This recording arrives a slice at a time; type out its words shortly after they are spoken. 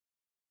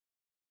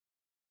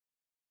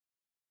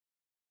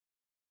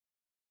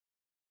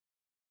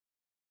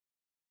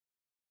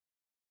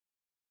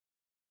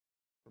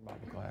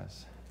Bible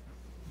class.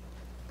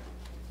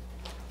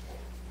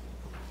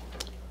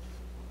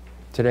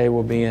 Today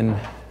we'll be in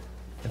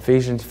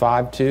Ephesians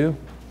 5:2,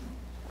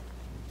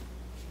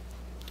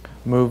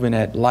 moving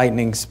at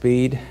lightning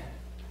speed.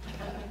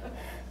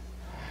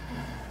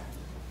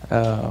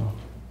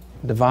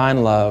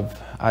 Divine love.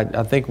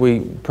 I think we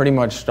pretty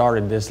much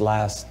started this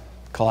last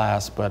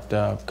class, but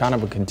kind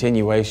of a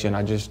continuation.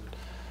 I just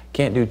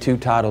can't do two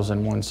titles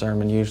in one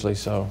sermon usually,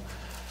 so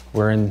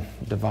we're in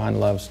divine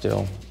love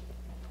still.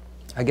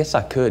 I guess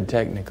I could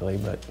technically,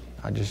 but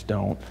I just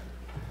don't.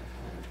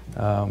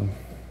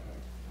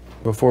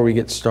 Before we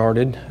get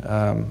started,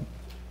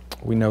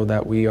 we know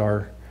that we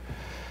are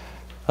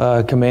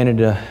commanded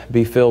to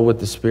be filled with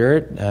the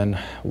Spirit and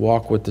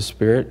walk with the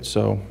Spirit,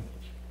 so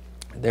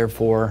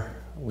therefore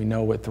we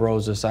know what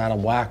throws us out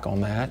of whack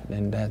on that,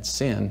 and that's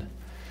sin.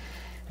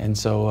 And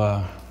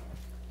so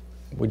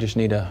we just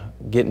need to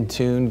get in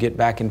tune, get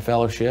back in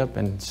fellowship,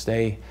 and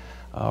stay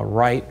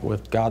right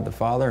with God the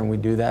Father, and we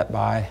do that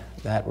by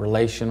that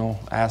relational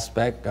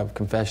aspect of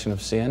confession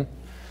of sin.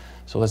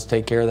 So let's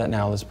take care of that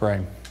now. Let's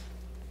pray.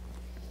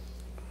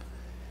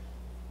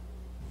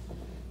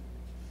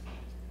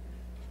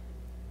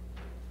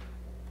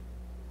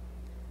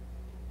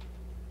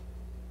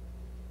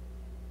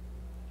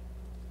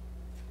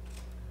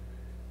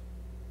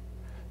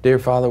 Dear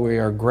Father, we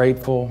are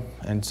grateful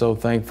and so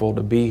thankful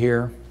to be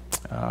here.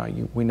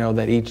 We know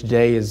that each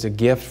day is a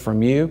gift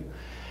from you.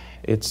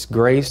 It's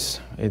grace.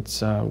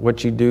 It's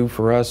what you do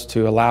for us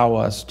to allow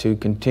us to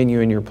continue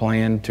in your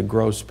plan, to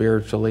grow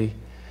spiritually,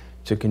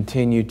 to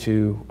continue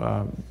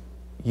to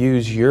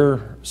use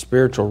your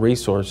spiritual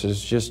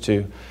resources just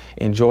to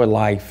enjoy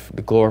life,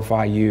 to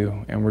glorify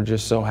you. And we're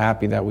just so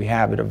happy that we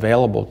have it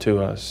available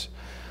to us.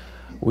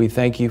 We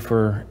thank you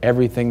for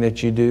everything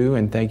that you do,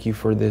 and thank you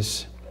for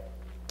this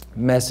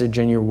message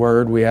in your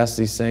word. We ask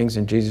these things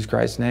in Jesus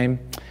Christ's name.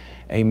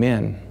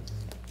 Amen.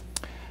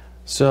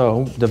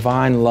 So,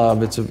 divine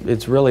love,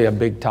 it's really a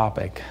big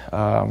topic.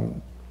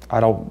 I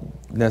don't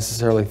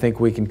necessarily think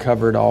we can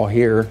cover it all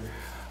here,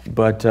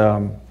 but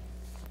I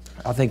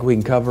think we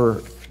can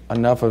cover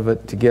enough of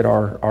it to get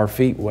our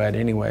feet wet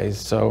anyways.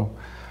 So,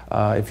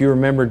 if you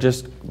remember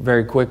just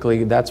very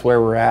quickly, that's where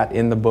we're at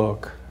in the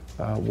book,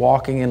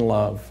 walking in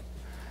love.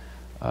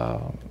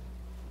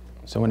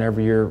 So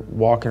whenever you're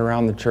walking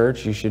around the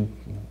church, you should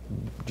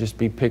just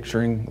be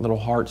picturing little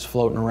hearts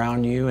floating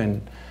around you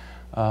and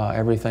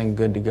everything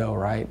good to go,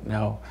 right?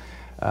 Now,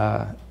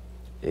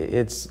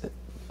 it's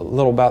a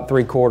little about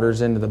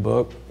 3/4 into the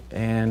book,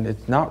 and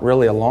it's not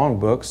really a long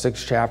book,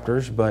 6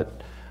 chapters, but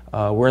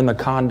we're in the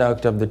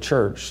conduct of the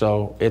church,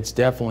 so it's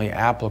definitely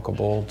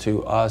applicable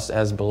to us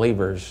as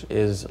believers,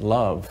 is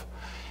love.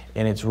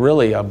 And it's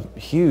really a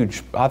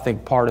huge, I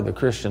think, part of the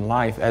Christian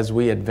life as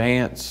we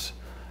advance.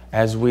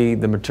 As the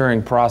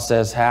maturing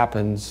process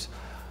happens,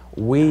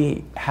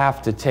 we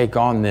have to take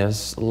on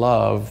this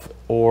love,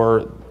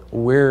 or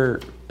we're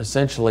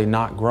essentially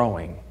not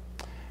growing.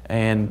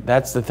 And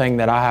that's the thing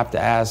that I have to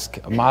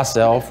ask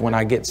myself when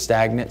I get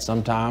stagnant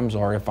sometimes,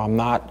 or if I'm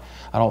not,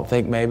 I don't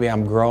think maybe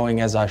I'm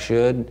growing as I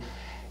should.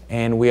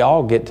 And we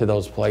all get to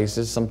those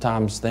places.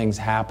 Sometimes things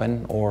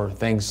happen or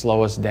things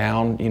slow us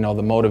down. You know,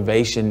 the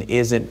motivation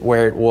isn't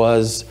where it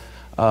was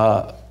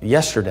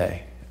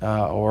yesterday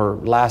or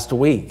last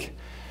week.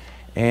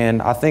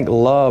 And I think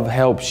love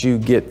helps you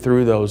get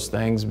through those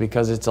things,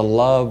 because it's a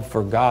love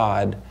for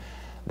God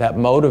that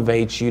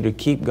motivates you to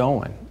keep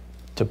going,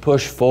 to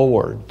push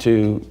forward,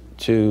 to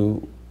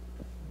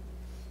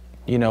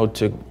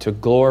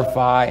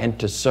glorify and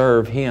to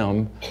serve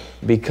Him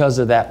because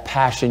of that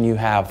passion you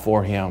have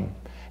for Him.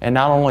 And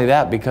not only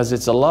that, because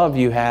it's a love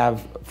you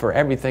have for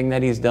everything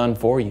that He's done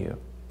for you.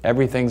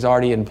 Everything's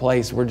already in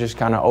place. We're just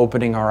kind of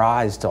opening our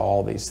eyes to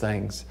all these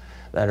things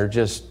that are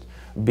just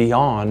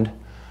beyond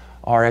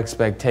our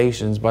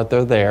expectations, but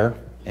they're there,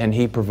 and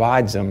He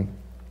provides them.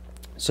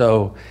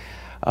 So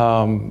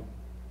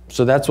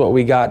that's what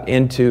we got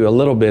into a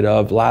little bit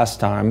of last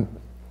time,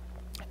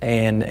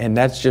 and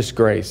that's just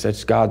grace.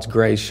 That's God's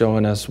grace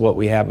showing us what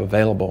we have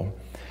available.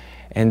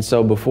 And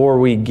so before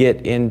we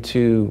get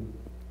into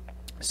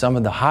some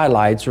of the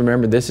highlights,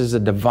 remember, this is a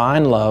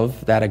divine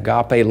love, that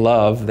agape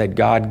love that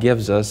God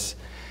gives us.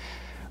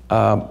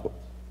 I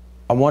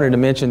wanted to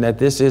mention that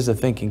this is a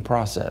thinking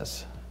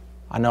process.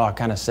 I know I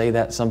kind of say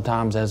that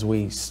sometimes as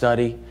we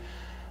study,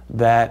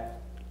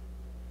 that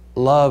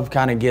love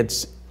kind of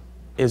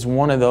is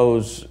one of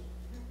those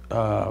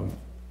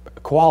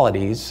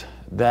qualities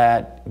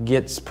that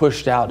gets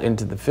pushed out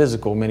into the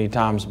physical many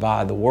times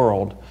by the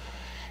world.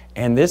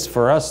 And this,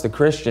 for us, the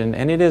Christian,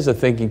 and it is a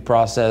thinking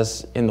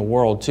process in the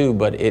world too,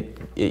 but it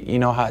you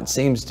know how it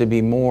seems to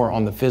be more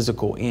on the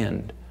physical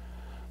end.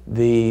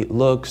 The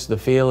looks, the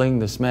feeling,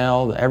 the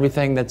smell,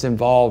 everything that's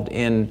involved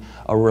in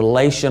a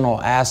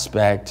relational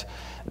aspect.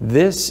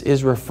 This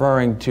is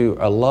referring to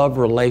a love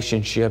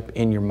relationship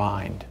in your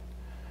mind.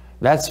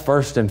 That's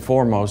first and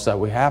foremost that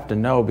we have to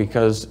know,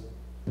 because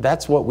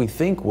that's what we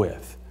think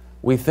with.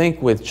 We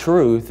think with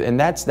truth, and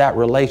that's that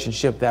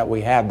relationship that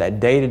we have, that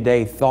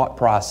day-to-day thought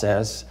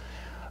process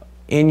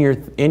in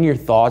your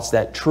thoughts,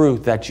 that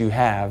truth that you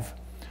have,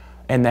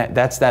 and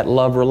that's that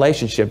love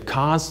relationship,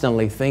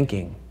 constantly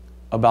thinking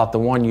about the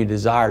one you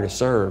desire to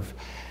serve.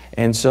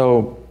 And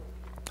so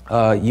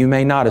you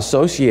may not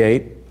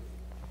associate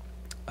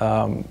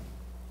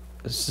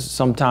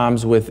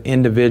sometimes with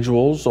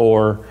individuals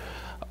or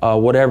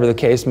whatever the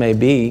case may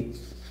be,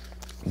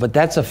 but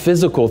that's a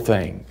physical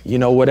thing. You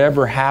know,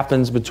 whatever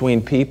happens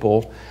between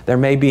people, there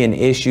may be an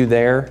issue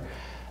there.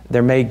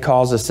 There may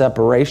cause a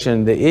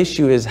separation. The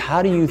issue is,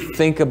 how do you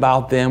think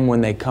about them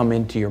when they come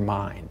into your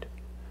mind?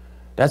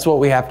 That's what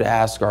we have to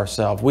ask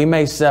ourselves. We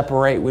may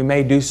separate, we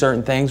may do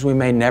certain things, we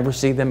may never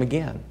see them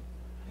again.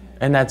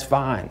 And that's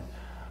fine.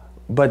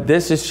 But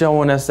this is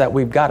showing us that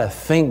we've got to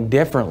think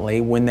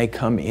differently when they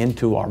come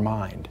into our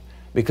mind,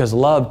 because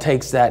love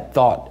takes that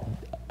thought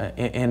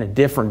in a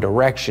different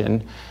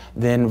direction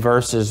than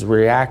versus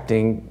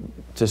reacting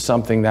to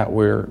something that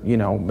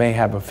may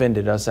have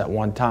offended us at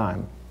one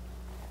time.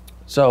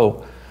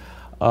 So,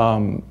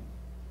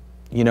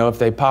 if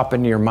they pop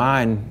into your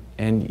mind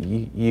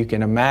and you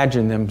can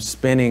imagine them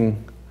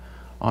spinning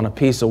on a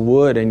piece of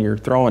wood and you're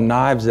throwing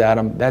knives at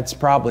them, that's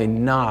probably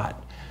not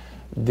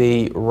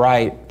the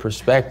right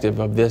perspective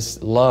of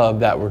this love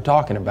that we're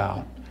talking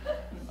about.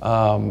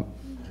 I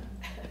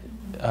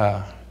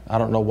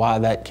don't know why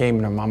that came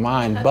into my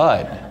mind,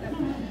 but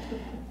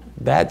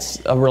that's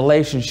a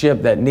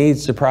relationship that need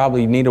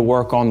to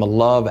work on the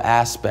love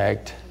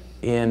aspect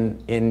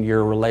in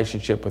your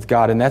relationship with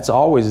God. And that's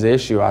always the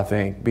issue, I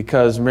think,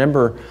 because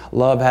remember,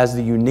 love has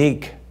the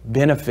unique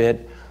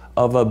benefit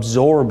of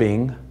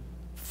absorbing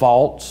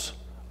faults,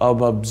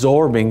 of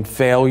absorbing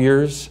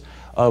failures,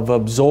 of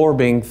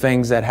absorbing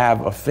things that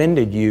have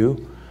offended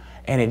you,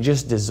 and it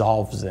just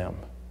dissolves them.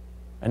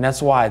 And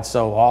that's why it's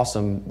so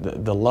awesome,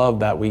 the love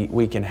that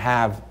we can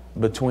have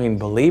between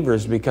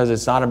believers, because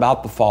it's not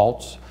about the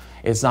faults,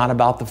 it's not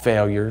about the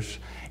failures,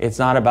 it's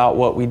not about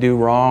what we do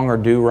wrong or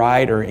do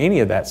right or any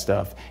of that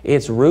stuff.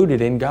 It's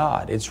rooted in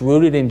God. It's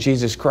rooted in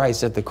Jesus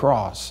Christ at the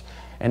cross.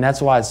 And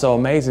that's why it's so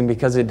amazing,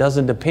 because it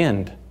doesn't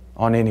depend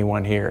on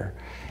anyone here.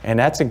 And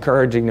that's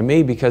encouraging to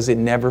me, because it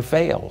never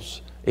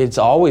fails. It's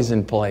always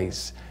in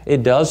place.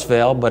 It does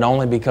fail, but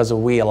only because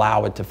we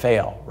allow it to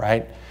fail,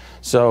 right?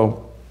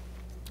 So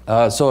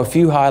a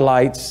few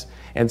highlights,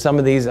 and some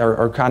of these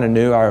are kind of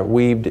new, are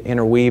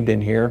interweaved in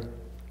here,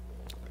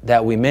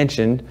 that we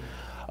mentioned,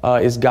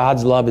 is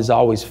God's love is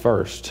always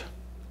first.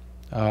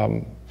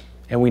 And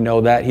we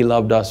know that He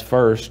loved us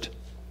first.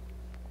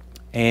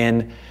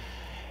 And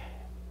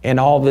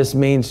all this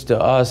means to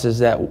us is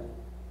that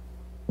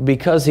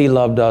because He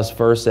loved us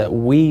first, that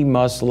we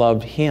must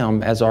love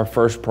Him as our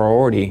first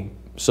priority,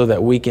 so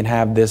that we can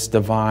have this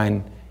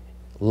divine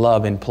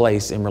love in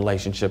place in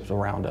relationships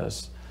around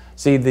us.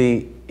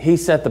 See, He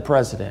set the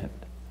precedent.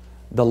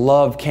 The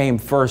love came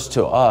first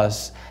to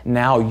us.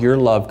 Now your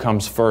love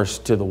comes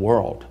first to the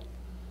world.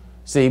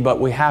 See,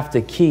 but we have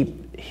to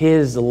keep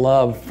His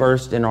love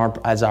first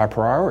as our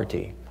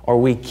priority,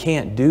 or we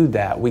can't do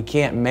that. We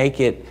can't make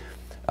it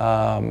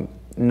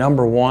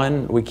number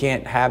one. We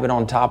can't have it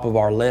on top of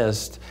our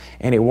list,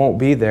 and it won't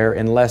be there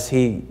unless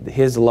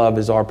His love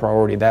is our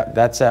priority.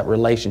 That's that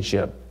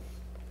relationship.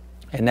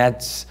 And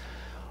that's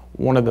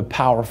one of the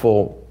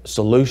powerful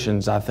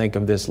solutions, I think,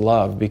 of this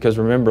love, because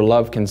remember,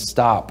 love can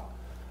stop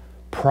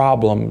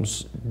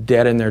problems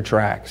dead in their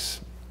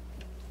tracks.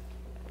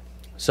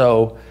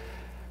 So,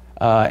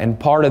 and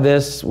part of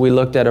this, we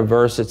looked at a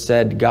verse that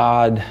said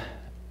God,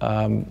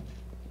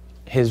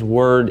 His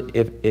word,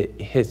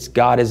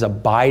 God is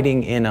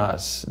abiding in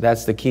us.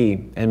 That's the key.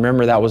 And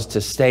remember, that was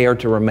to stay or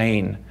to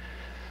remain.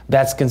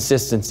 That's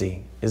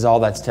consistency, is all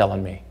that's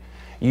telling me.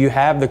 You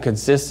have the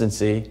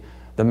consistency.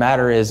 The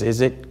matter is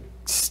it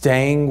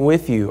staying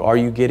with you? Are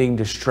you getting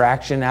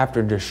distraction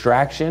after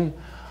distraction?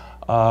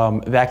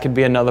 That could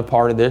be another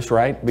part of this,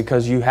 right?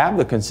 Because you have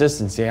the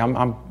consistency.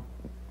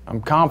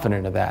 I'm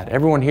confident of that.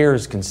 Everyone here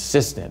is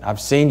consistent. I've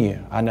seen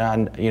you.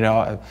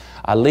 I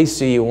at least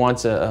see you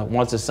once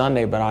a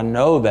Sunday, but I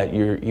know that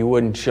you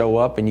wouldn't show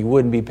up and you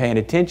wouldn't be paying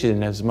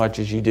attention as much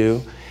as you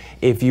do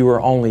if you were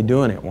only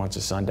doing it once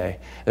a Sunday.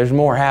 There's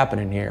more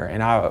happening here,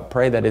 and I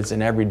pray that it's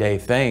an everyday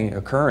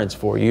occurrence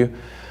for you.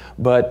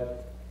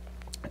 But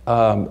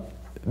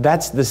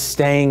that's the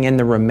staying and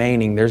the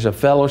remaining. There's a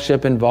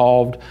fellowship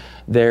involved.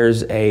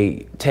 There's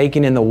a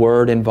taking in the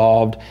word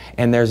involved,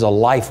 and there's a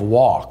life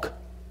walk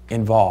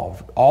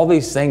involved. All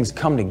these things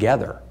come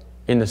together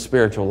in the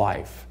spiritual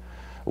life.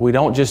 We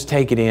don't just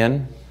take it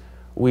in.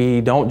 We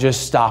don't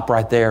just stop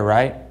right there,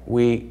 right?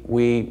 We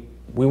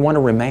want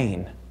to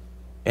remain.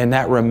 And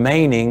that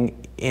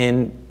remaining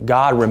in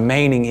God,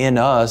 remaining in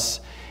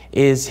us,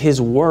 is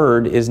His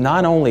word is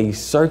not only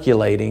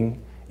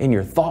circulating in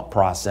your thought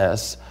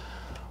process,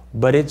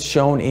 but it's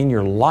shown in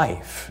your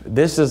life.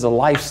 This is a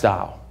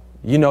lifestyle.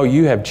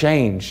 You have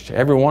changed.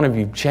 Every one of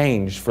you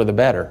changed for the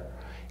better.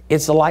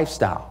 It's a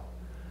lifestyle.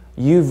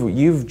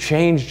 You've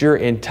changed your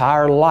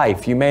entire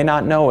life. You may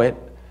not know it,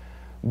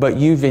 but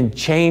you've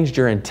changed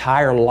your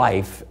entire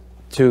life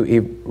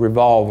to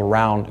revolve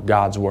around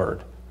God's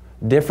word.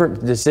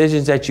 different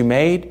decisions that you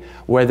made,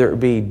 whether it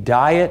be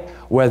diet,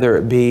 whether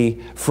it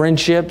be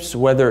friendships,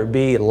 whether it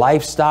be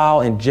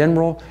lifestyle in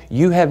general,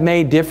 you have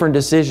made different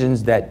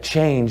decisions that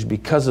change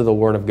because of the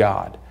Word of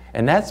God.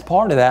 And that's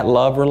part of that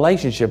love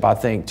relationship, I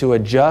think, to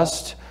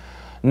adjust,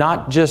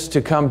 not just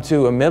to come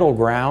to a middle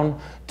ground,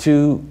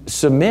 to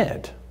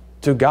submit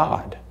to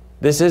God.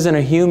 This isn't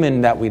a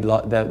human that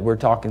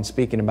we're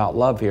speaking about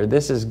love here.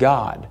 This is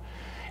God.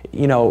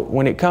 You know,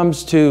 when it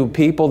comes to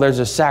people, there's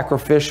a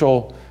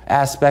sacrificial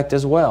aspect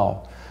as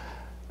well.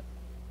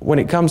 When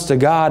it comes to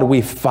God,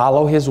 we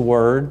follow His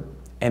Word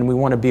and we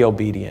want to be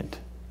obedient.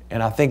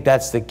 And I think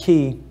that's the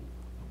key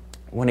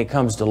when it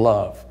comes to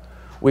love.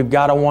 We've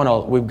got to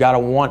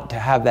want to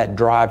have that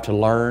drive to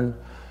learn,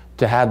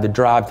 to have the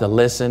drive to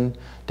listen,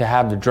 to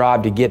have the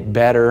drive to get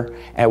better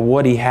at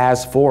what He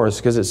has for us,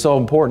 because it's so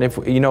important.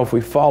 If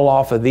we fall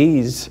off of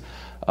these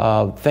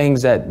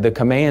things, that the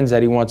commands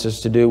that He wants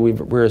us to do,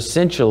 we're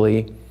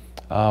essentially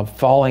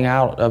falling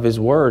out of His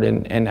Word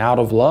and out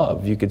of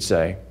love, you could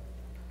say.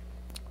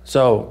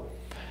 So,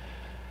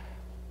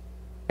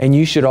 and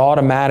you should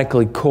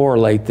automatically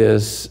correlate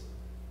this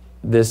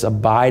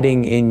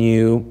abiding in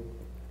you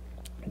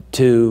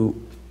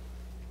to,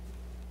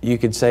 you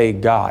could say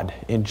God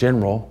in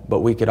general,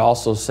 but we could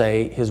also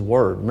say His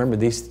Word. Remember,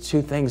 these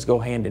two things go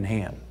hand in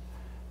hand.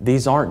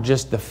 These aren't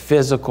just the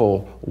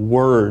physical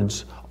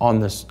words on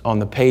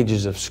the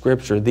pages of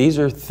Scripture. These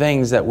are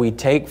things that we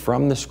take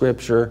from the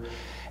Scripture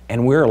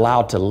and we're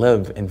allowed to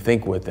live and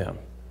think with them.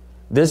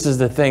 This is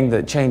the thing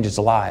that changes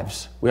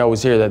lives. We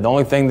always hear that the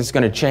only thing that's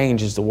going to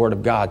change is the Word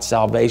of God,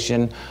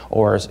 salvation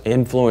or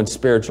influence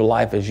spiritual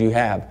life as you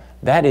have.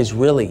 That is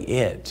really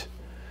it.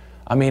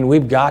 I mean,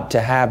 we've got to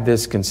have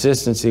this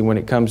consistency when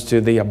it comes to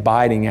the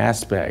abiding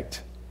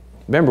aspect.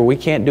 Remember, we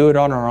can't do it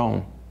on our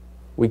own.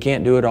 We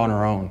can't do it on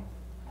our own.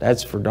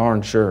 That's for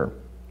darn sure.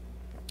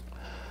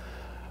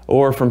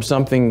 Or from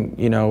something,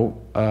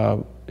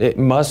 it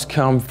must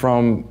come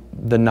from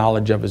the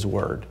knowledge of His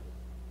Word.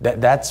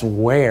 That's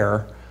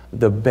where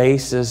the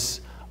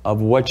basis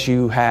of what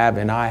you have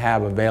and I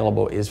have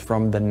available is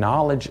from the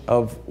knowledge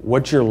of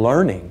what you're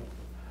learning.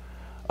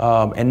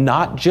 And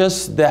not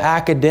just the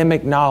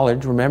academic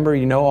knowledge. Remember,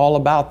 you know all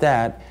about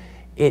that.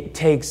 It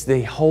takes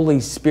the Holy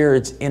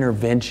Spirit's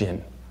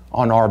intervention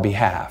on our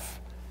behalf.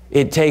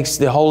 It takes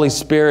the Holy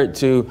Spirit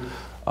to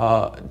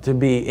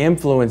be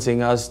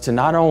influencing us to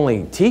not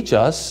only teach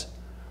us,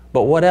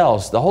 but what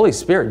else? The Holy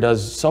Spirit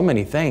does so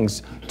many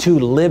things to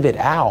live it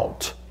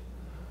out.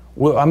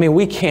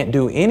 We can't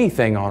do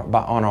anything on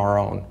our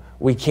own.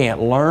 We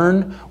can't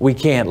learn, we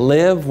can't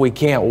live, we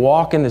can't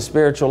walk in the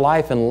spiritual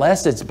life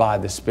unless it's by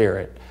the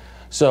Spirit.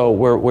 So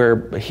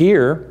we're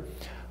here,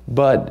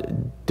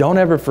 but don't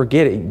ever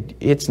forget it.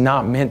 It's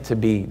not meant to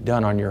be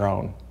done on your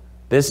own.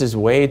 This is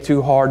way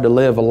too hard to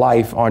live a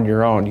life on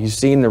your own. You've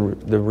seen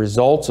the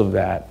results of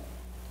that.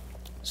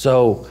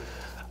 So,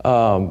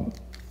 and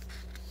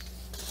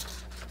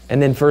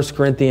then 1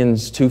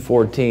 Corinthians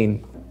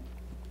 2:14,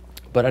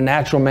 but a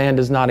natural man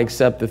does not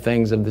accept the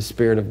things of the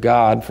Spirit of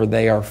God, for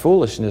they are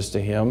foolishness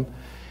to him,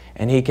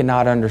 and he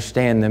cannot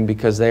understand them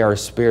because they are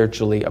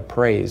spiritually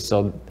appraised.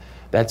 So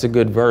that's a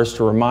good verse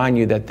to remind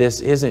you that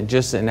this isn't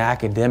just an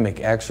academic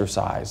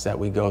exercise that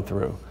we go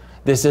through.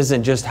 This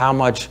isn't just how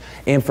much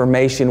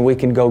information we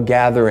can go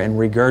gather and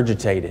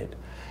regurgitate it.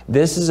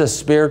 This is a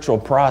spiritual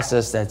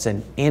process that's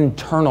an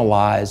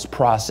internalized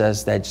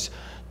process that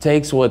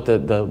takes what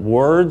the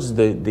words,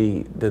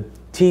 the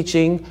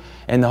teaching,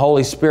 and the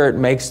Holy Spirit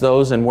makes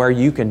those, and where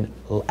you can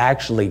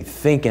actually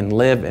think and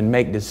live and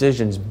make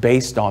decisions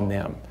based on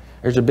them.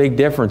 There's a big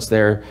difference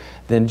there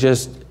than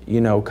just,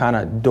 kind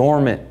of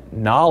dormant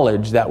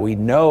knowledge that we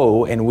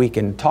know and we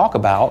can talk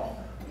about.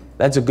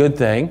 That's a good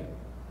thing.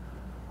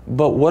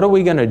 But what are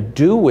we going to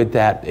do with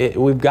that?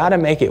 We've got to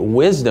make it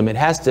wisdom.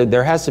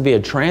 There has to be a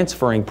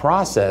transferring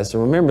process.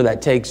 And remember,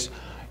 that takes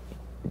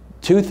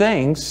two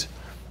things.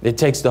 It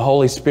takes the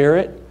Holy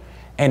Spirit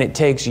and it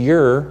takes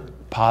your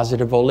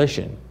positive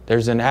volition.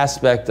 There's an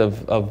aspect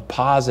of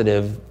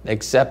positive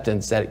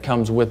acceptance that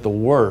comes with the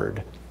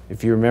Word.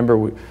 If you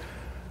remember,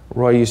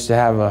 Roy used to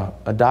have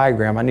a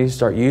diagram. I need to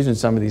start using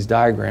some of these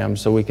diagrams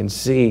so we can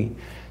see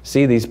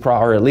these,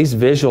 or at least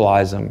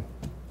visualize them.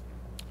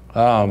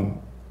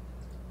 And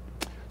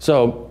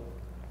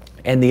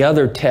the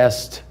other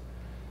test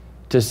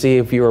to see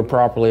if you were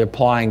properly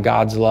applying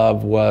God's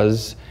love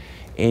was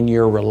in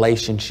your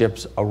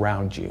relationships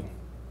around you.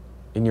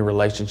 In your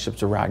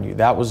relationships around you.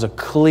 That was a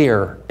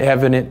clear,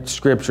 evident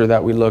scripture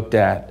that we looked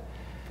at.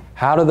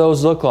 How do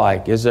those look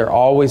like? Is there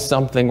always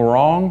something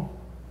wrong?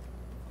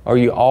 Are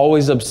you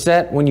always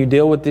upset when you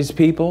deal with these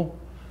people?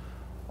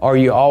 Are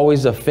you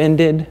always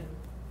offended?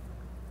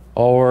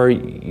 Or, are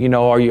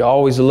you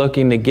always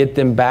looking to get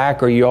them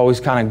back? Or are you always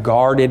kind of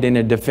guarded in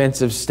a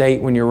defensive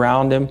state when you're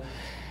around them?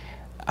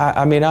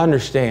 I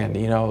understand,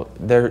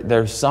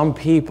 there's some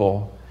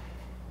people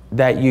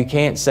that you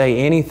can't say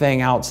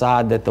anything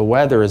outside that the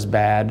weather is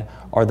bad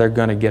or they're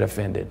going to get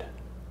offended.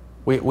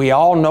 We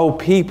all know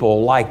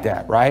people like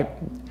that, right?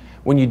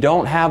 When you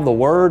don't have the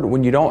Word,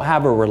 when you don't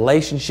have a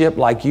relationship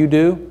like you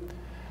do,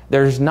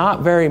 there's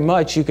not very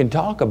much you can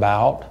talk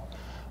about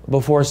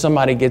before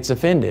somebody gets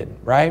offended,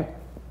 right?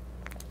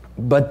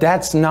 But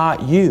that's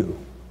not you.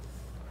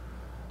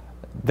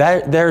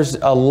 There's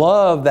a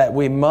love that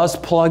we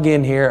must plug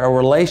in here, a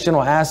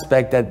relational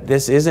aspect that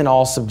this isn't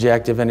all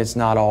subjective and it's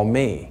not all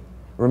me.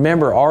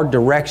 Remember, our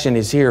direction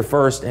is here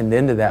first and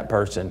then to that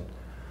person.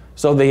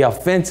 So the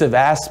offensive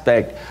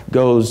aspect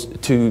goes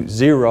to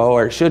zero,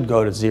 or it should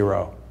go to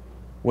zero.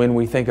 When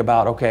we think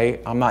about,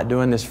 okay, I'm not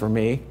doing this for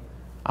me.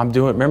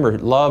 Remember,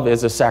 love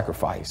is a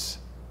sacrifice.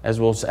 As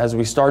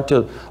we start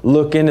to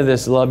look into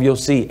this love, you'll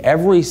see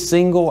every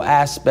single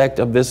aspect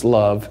of this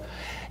love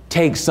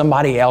takes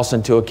somebody else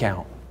into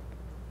account.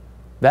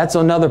 That's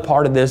another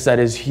part of this that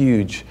is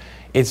huge.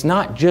 It's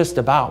not just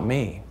about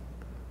me.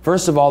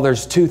 First of all,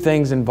 there's two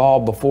things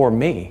involved before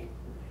me.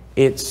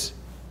 It's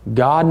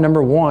God,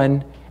 number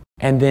one,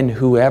 and then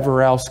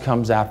whoever else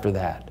comes after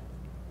that.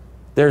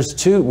 There's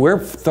two. We're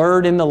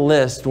third in the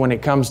list when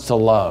it comes to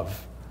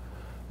love.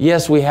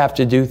 Yes, we have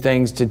to do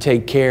things to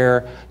take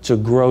care, to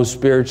grow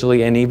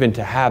spiritually, and even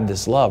to have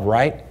this love,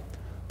 right?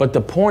 But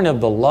the point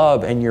of the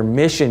love and your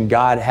mission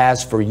God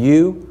has for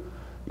you,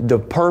 the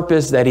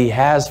purpose that He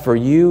has for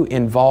you,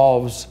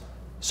 involves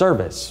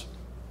service.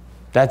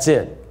 That's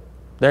it.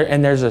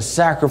 There's a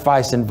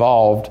sacrifice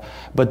involved,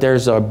 but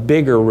there's a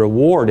bigger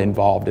reward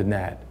involved in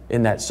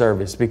that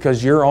service,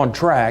 because you're on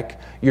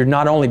track. You're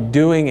not only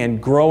doing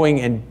and growing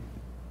and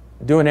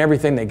doing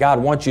everything that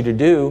God wants you to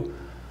do,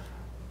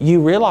 you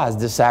realize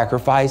the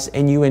sacrifice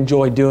and you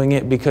enjoy doing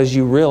it because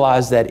you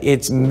realize that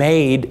it's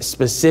made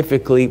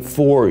specifically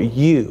for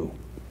you.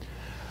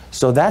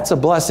 So that's a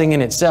blessing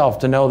in itself,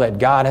 to know that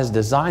God has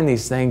designed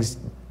these things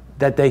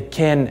that they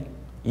can,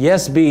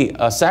 yes, be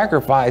a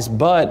sacrifice,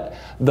 but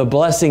the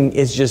blessing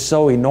is just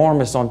so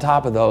enormous on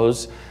top of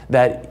those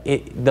that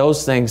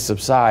those things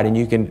subside, and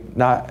you can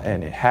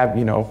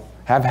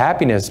have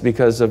happiness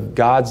because of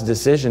God's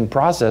decision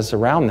process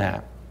around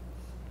that.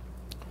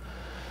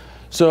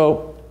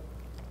 So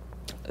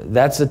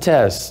that's a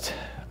test.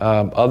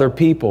 Other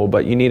people,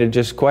 but you need to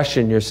just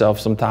question yourself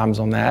sometimes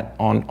on that,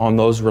 on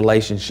those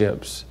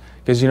relationships.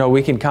 Because,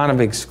 we can kind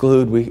of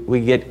exclude,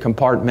 we get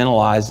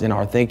compartmentalized in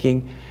our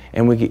thinking,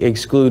 and we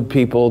exclude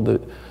people,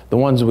 the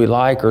ones we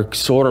like or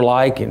sort of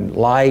like and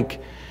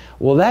like.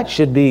 Well, that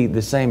should be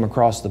the same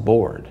across the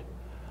board.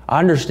 I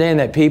understand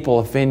that people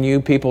offend you,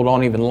 people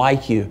don't even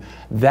like you.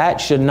 That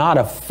should not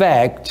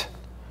affect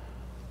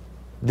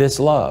this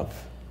love.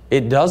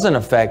 It doesn't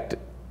affect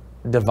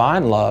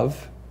divine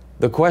love.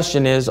 The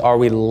question is, are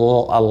we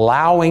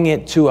allowing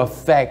it to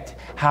affect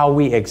how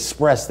we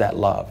express that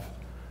love?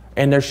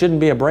 And there shouldn't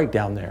be a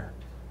breakdown there.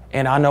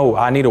 And I know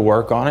I need to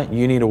work on it.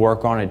 You need to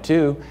work on it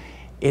too.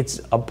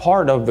 It's a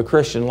part of the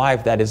Christian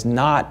life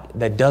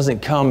that doesn't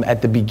come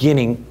at the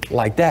beginning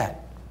like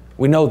that.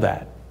 We know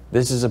that.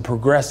 This is a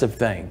progressive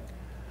thing.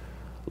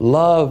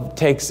 Love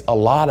takes a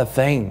lot of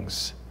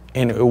things.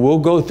 And we'll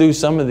go through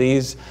some of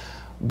these.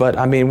 But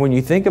when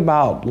you think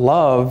about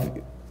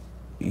love,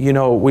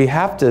 we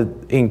have to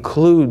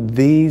include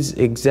these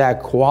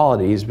exact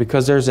qualities,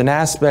 because there's an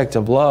aspect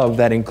of love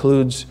that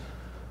includes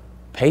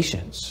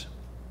patience.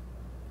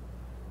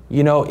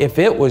 If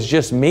it was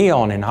just me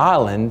on an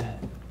island,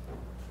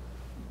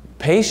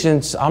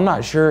 patience, I'm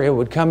not sure it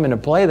would come into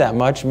play that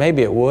much.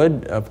 Maybe it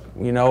would.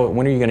 When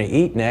are you going to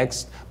eat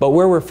next? But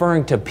we're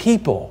referring to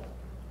people.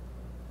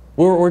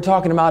 We're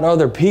talking about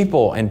other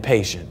people and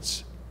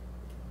patience.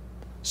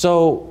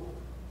 So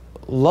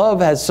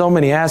love has so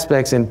many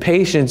aspects, and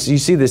patience, you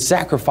see the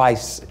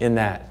sacrifice in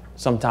that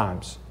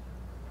sometimes.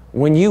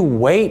 When you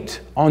wait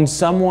on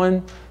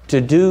someone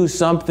to do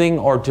something,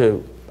 or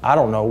to, I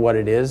don't know what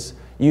it is,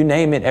 you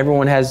name it,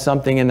 everyone has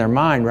something in their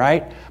mind,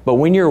 right? But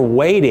when you're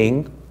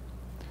waiting,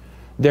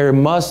 there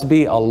must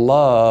be a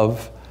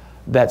love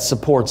that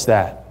supports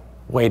that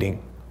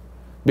waiting.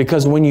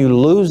 Because when you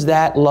lose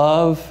that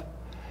love,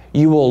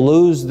 you will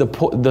lose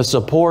the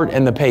support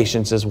and the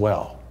patience as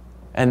well.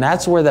 And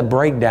that's where the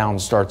breakdown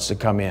starts to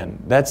come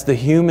in. That's the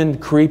human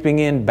creeping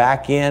in,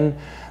 back in,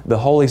 the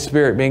Holy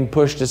Spirit being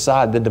pushed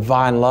aside, the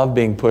divine love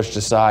being pushed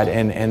aside,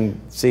 and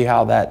see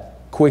how that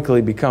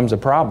quickly becomes a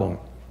problem.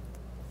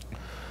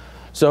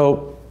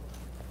 So,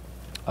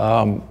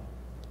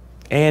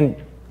 and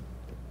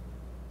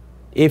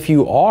if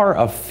you are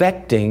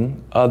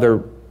affecting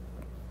other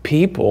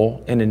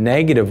people in a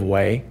negative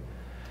way,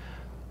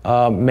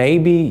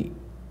 maybe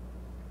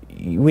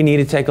we need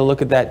to take a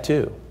look at that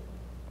too.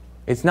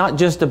 It's not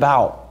just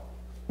about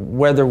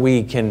whether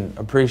we can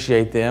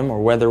appreciate them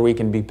or whether we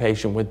can be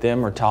patient with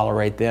them or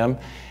tolerate them.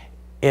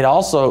 It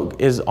also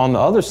is on the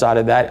other side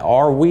of that,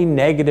 are we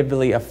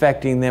negatively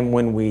affecting them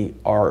when we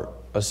are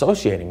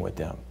associating with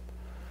them?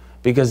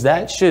 Because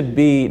that should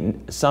be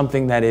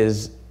something that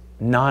is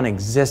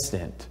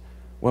non-existent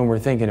when we're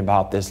thinking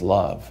about this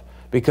love,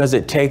 because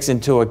it takes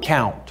into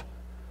account.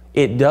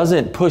 It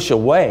doesn't push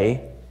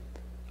away,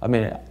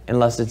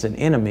 unless it's an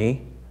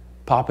enemy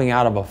popping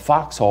out of a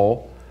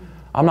foxhole.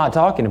 I'm not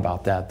talking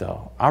about that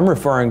though. I'm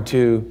referring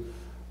to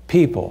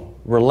people,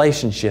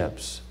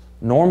 relationships,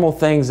 normal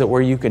things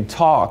where you can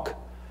talk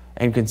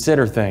and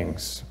consider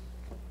things.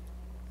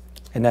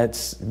 And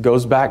that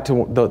goes back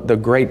to the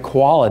great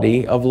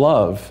quality of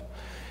love.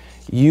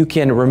 You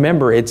can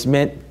remember, it's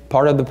meant,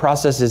 part of the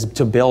process is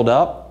to build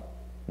up,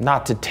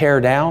 not to tear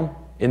down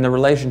in the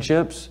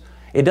relationships.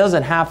 It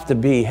doesn't have to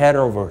be head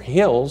over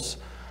heels,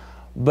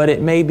 but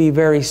it may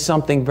be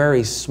something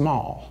very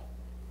small.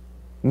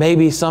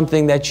 Maybe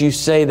something that you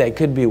say that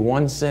could be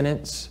one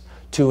sentence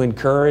to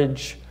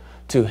encourage,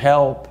 to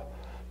help,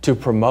 to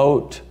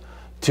promote,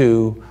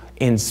 to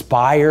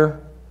inspire,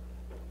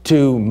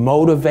 to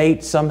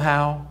motivate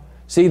somehow.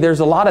 See, there's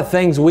a lot of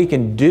things we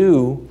can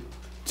do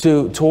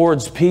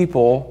towards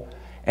people,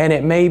 and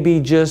it may be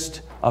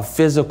just a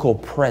physical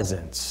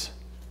presence.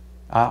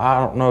 I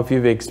don't know if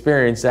you've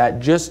experienced that.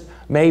 Just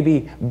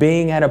maybe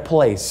being at a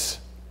place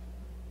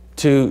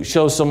to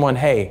show someone,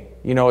 hey,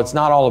 you know, it's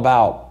not all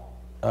about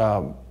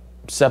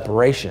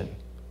separation,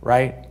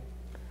 right?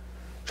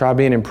 Try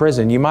being in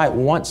prison. You might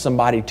want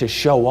somebody to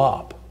show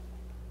up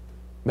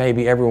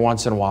maybe every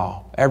once in a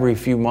while, every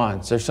few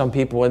months. There's some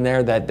people in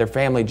there that their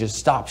family just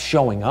stops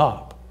showing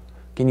up.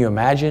 Can you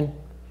imagine?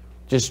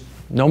 Just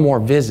no more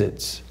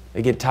visits.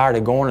 They get tired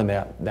of going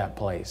to that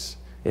place.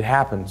 It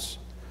happens.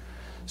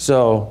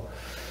 So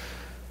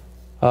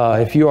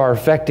if you are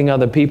affecting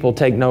other people,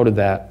 take note of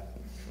that,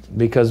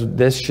 because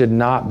this should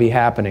not be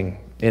happening.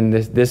 And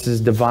this is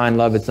divine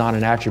love. It's not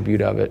an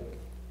attribute of it.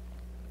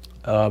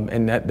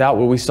 And that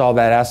we saw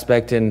that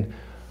aspect in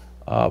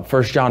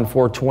 1 John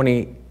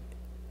 4:20,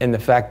 in the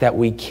fact that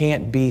we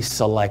can't be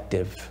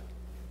selective.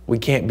 We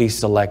can't be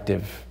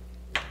selective.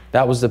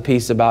 That was the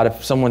piece about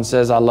if someone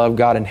says, I love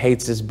God, and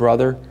hates his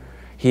brother,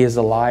 he is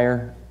a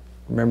liar.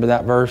 Remember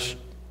that verse?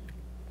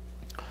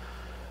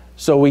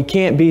 So we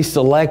can't be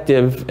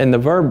selective, and the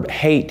verb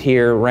hate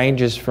here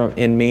ranges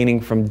in meaning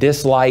from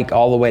dislike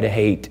all the way to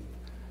hate.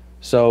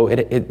 So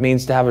it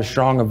means to have a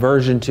strong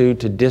aversion to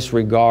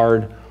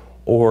disregard,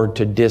 or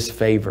to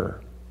disfavor.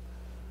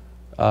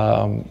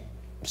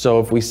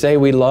 So if we say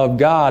we love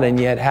God and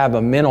yet have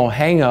a mental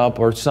hang-up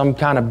or some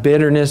kind of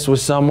bitterness with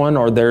someone,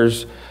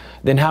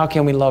 then how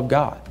can we love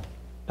God?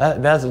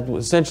 That's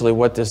essentially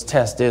what this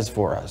test is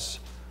for us.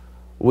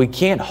 We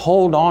can't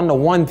hold on to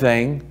one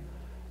thing,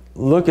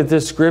 look at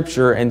this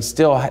scripture, and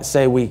still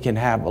say we can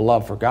have a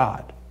love for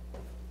God.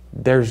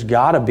 There's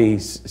got to be,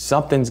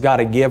 something's got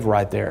to give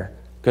right there.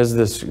 Because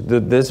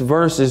this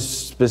verse is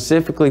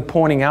specifically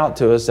pointing out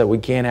to us that we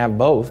can't have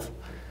both.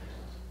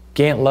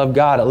 Can't love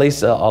God, at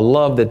least a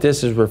love that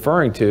this is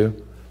referring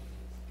to.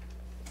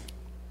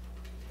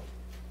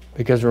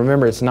 Because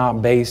remember, it's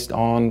not based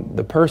on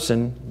the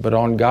person, but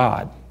on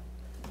God.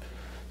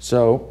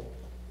 So,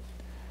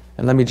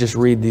 and let me just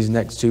read these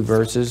next two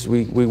verses.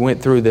 We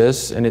went through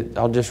this, and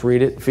I'll just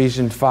read it.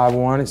 Ephesians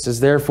 5:1, it says,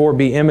 therefore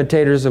be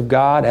imitators of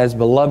God as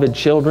beloved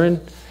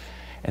children.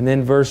 And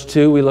then verse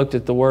 2, we looked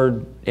at the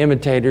word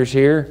imitators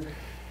here.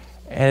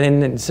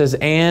 And then it says,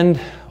 and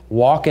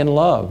walk in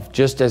love,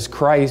 just as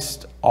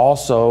Christ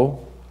also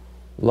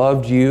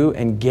loved you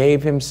and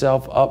gave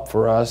himself up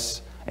for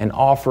us, an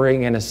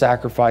offering and a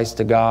sacrifice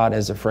to God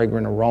as a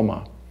fragrant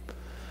aroma.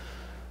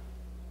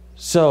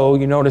 So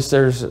you notice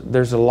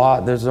there's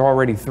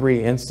already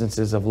 3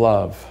 instances of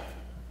love.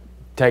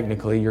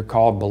 Technically, you're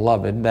called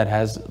beloved. That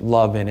has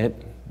love in it.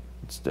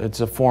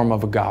 It's a form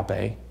of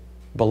agape,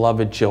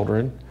 beloved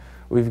children.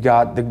 We've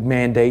got the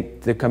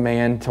mandate, the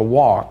command to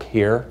walk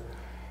here.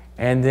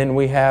 And then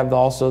we have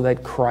also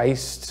that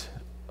Christ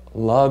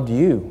loved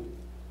you.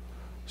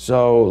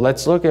 So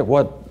let's look at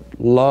what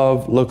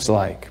love looks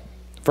like.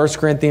 1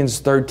 Corinthians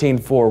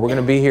 13:4. We're going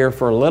to be here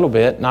for a little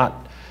bit,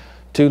 not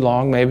too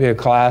long, maybe a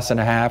class and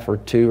a half or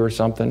 2 or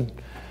something.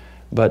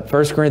 But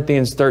 1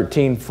 Corinthians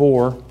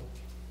 13:4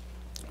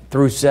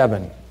 through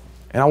 7.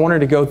 And I wanted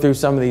to go through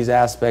some of these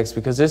aspects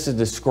because this is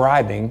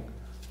describing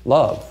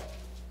love.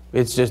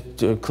 It's just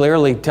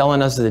clearly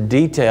telling us the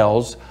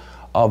details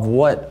of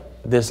what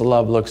this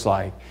love looks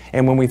like.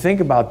 And when we think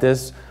about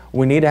this,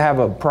 we need to have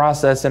a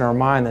process in our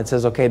mind that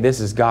says, okay, this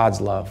is God's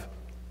love.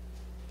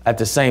 At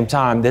the same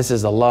time, this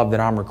is a love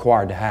that I'm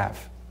required to have.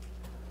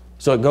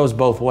 So it goes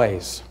both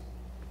ways.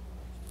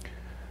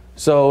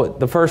 So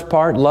the first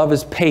part, love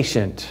is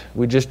patient.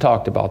 We just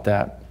talked about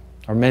that,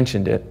 or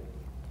mentioned it.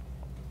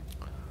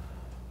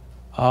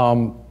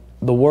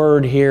 The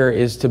word here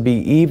is to be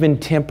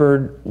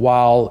even-tempered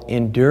while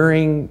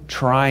enduring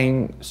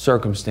trying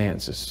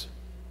circumstances.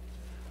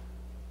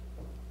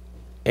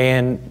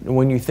 And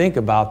when you think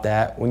about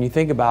that, when you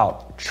think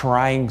about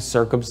trying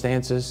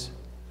circumstances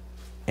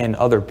and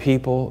other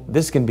people,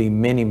 this can be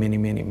many, many,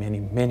 many, many,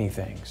 many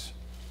things.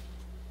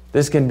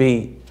 This can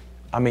be,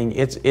 I mean,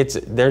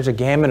 there's a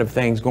gamut of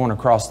things going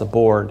across the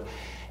board.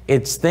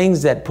 It's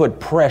things that put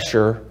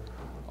pressure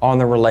on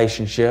the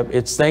relationship.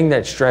 It's things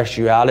that stress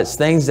you out. It's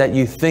things that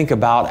you think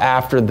about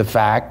after the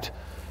fact.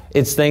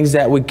 It's things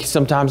that we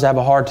sometimes have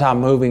a hard time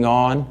moving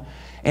on.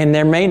 And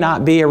there may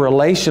not be a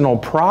relational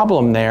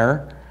problem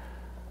there,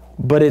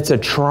 but it's a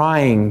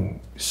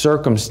trying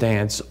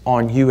circumstance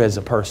on you as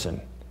a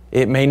person.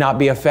 It may not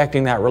be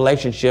affecting that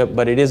relationship,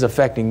 but it is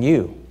affecting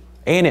you,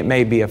 and it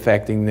may be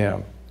affecting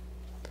them.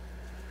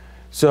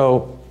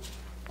 So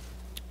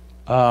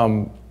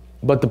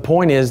But the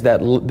point is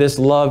that this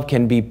love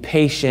can be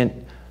patient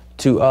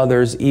to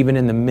others even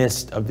in the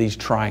midst of these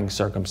trying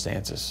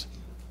circumstances.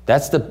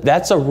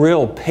 That's a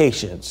real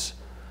patience.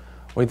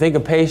 When we think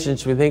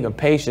of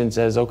patience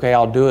as, okay,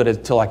 I'll do it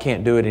until I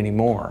can't do it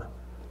anymore.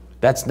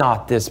 That's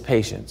not this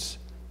patience.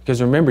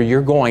 Because remember,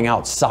 you're going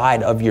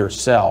outside of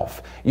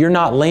yourself. You're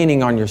not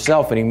leaning on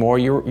yourself anymore.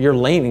 You're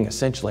leaning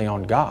essentially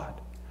on God.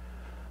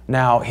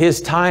 Now,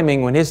 His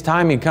timing, when His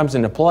timing comes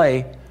into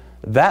play,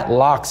 that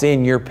locks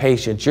in your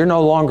patience. You're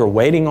no longer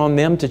waiting on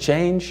them to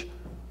change.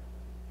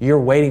 You're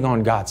waiting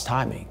on God's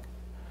timing.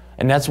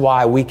 And that's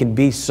why we can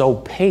be so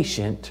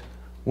patient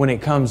when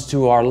it comes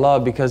to our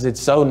love, because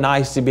it's so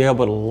nice to be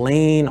able to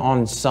lean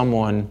on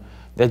someone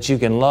that you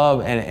can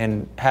love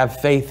and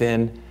have faith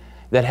in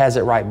that has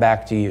it right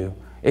back to you.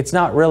 It's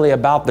not really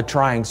about the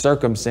trying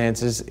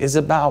circumstances. It's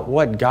about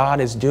what God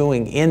is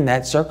doing in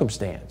that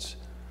circumstance.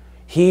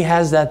 He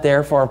has that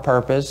there for a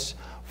purpose,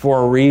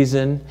 for a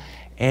reason,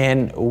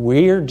 and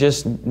we're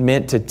just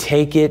meant to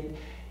take it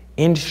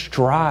in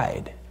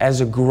stride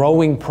as a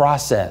growing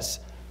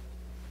process.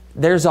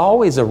 There's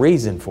always a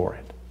reason for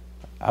it.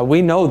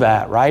 We know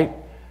that, right?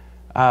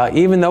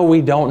 Even though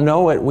we don't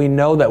know it, we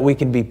know that we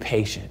can be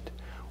patient.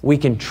 We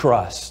can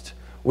trust.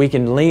 We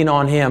can lean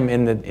on Him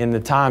in the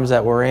times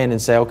that we're in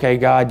and say, okay,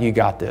 God, you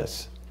got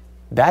this.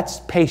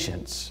 That's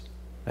patience.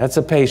 That's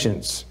a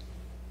patience.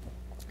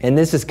 And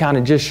this is kind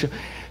of just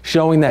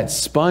showing that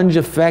sponge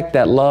effect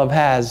that love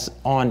has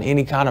on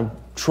any kind of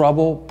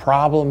trouble,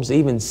 problems,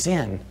 even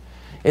sin.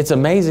 It's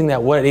amazing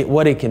that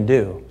what it can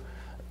do.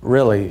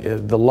 Really,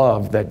 the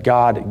love that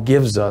God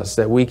gives us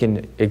that we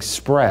can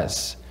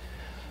express.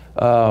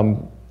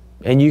 And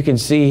you can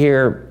see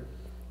here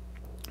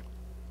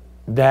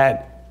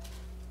that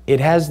it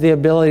has the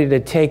ability to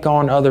take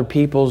on other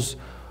people's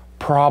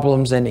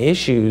problems and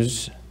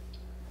issues,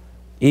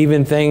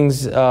 even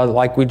things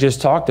like we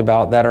just talked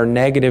about that are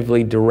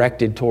negatively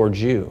directed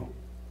towards you.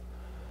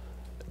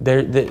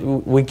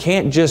 We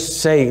can't just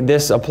say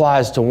this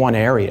applies to one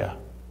area.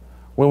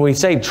 When we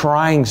say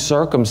trying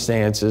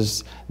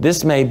circumstances,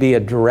 this may be a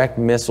direct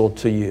missile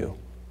to you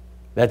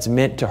that's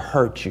meant to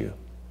hurt you.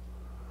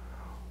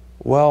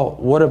 Well,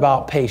 what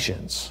about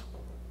patience?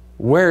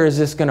 Where is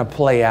this going to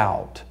play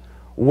out?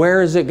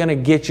 Where is it going to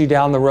get you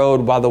down the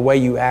road by the way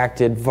you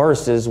acted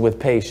versus with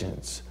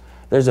patience?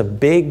 There's a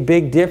big,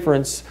 big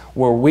difference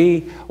where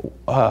we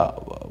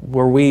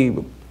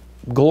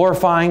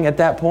glorifying at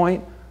that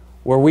point,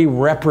 were we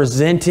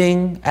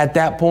representing at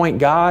that point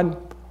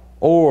God,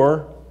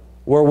 or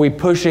were we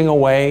pushing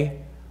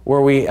away?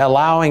 Were we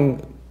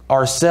allowing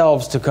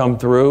ourselves to come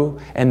through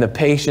and the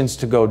patience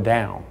to go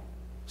down?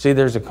 See,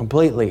 there's a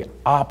completely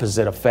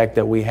opposite effect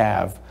that we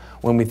have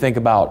when we think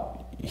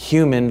about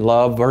human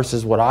love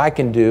versus what I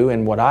can do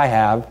and what I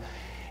have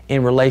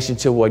in relation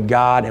to what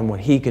God and what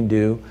He can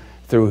do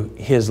through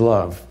His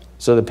love.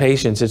 So the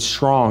patience, it's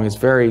strong. It's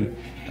very,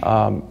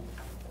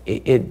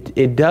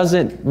 it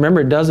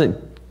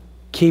doesn't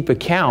keep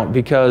account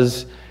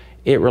because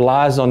it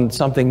relies on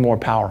something more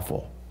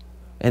powerful.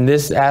 And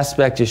this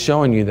aspect is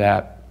showing you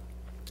that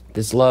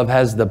this love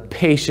has the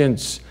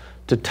patience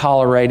to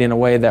tolerate in a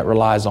way that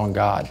relies on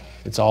God.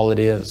 It's all it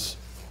is.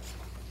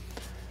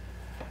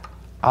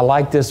 I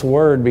like this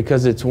word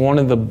because it's one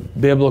of the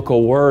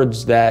biblical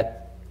words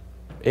that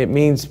it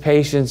means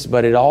patience,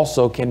 but it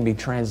also can be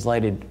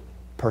translated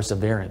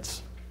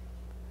perseverance.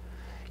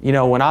 You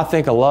know, when I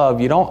think of love,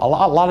 a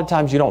lot of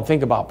times you don't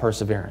think about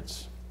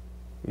perseverance.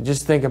 You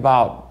just think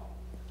about,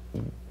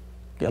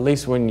 at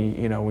least when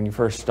you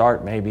first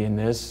start maybe in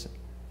this,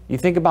 you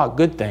think about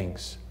good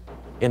things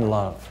in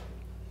love.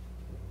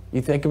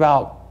 You think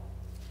about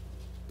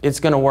it's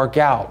going to work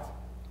out.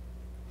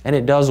 And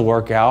it does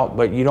work out,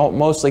 but you don't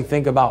mostly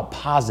think about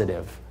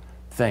positive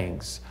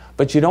things.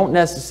 But you don't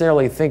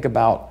necessarily think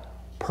about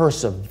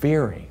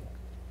persevering.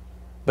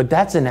 But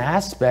that's an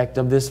aspect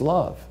of this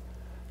love.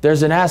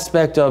 There's an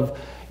aspect of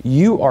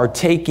you are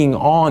taking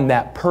on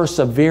that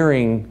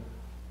persevering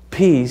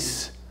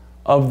piece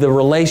of the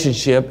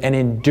relationship and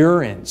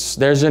endurance.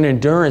 There's an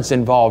endurance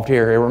involved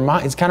here.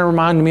 It's kind of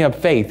reminding me of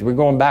faith. We're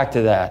going back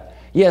to that.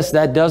 Yes,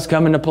 that does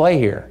come into play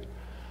here.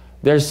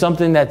 There's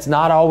something that's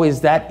not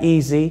always that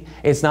easy.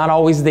 It's not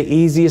always the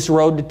easiest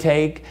road to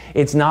take.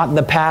 It's not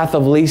the path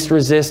of least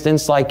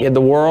resistance like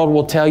the world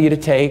will tell you to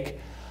take.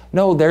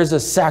 No, there's a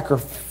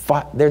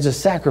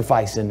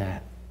sacrifice in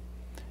that.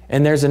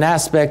 And there's an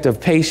aspect of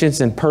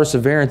patience and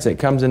perseverance that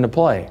comes into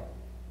play.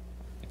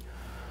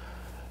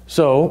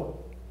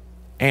 So,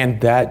 and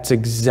that's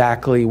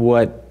exactly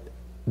what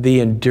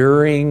the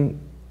enduring,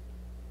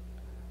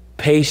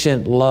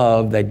 patient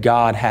love that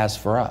God has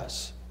for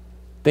us.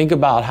 Think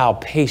about how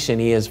patient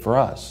He is for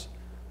us.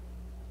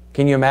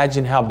 Can you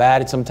imagine how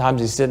bad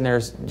sometimes He's sitting there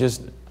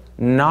just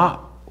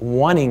not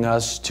wanting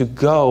us to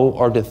go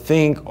or to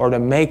think or to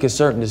make a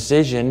certain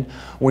decision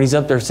when He's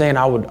up there saying,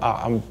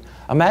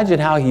 imagine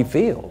how He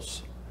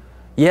feels.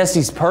 Yes,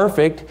 He's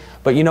perfect,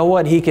 but you know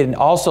what? He can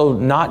also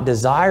not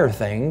desire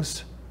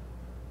things.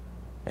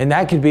 And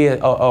that could be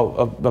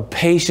a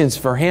patience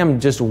for Him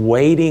just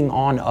waiting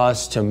on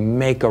us to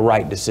make a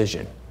right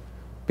decision.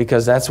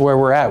 because that's where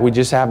we're at. We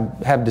just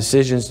have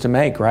decisions to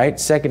make, right?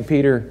 2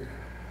 Peter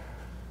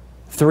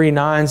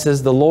 3:9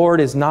 says, the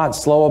Lord is not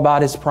slow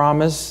about his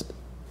promise,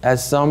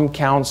 as some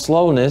count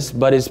slowness,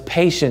 but is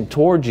patient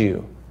toward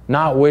you,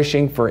 not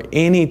wishing for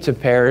any to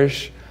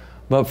perish,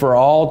 but for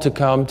all to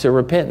come to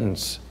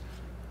repentance.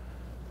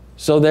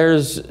 So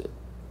there's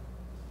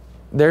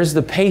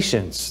the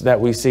patience that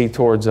we see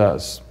towards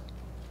us.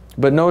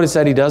 But notice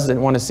that he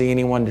doesn't want to see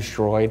anyone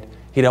destroyed.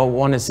 He don't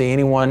want to see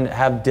anyone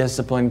have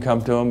discipline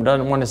come to him.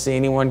 Doesn't want to see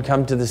anyone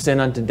come to the sin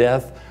unto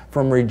death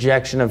from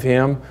rejection of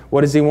him.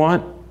 What does he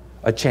want?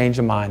 A change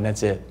of mind.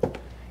 That's it.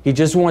 He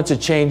just wants a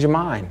change of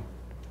mind.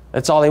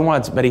 That's all he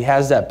wants. But he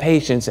has that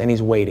patience and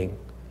he's waiting.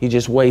 He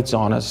just waits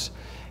on us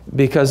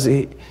because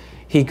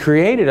he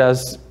created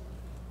us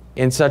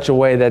in such a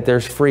way that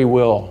there's free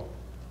will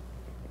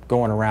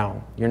going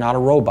around. You're not a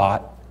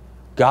robot.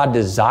 God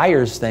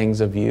desires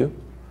things of you,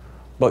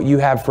 but you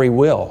have free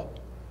will.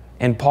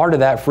 And part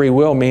of that free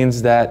will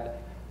means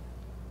that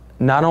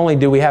not only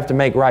do we have to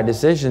make right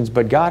decisions,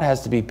 but God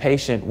has to be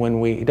patient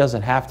when he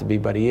doesn't have to be,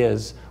 but he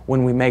is,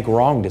 when we make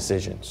wrong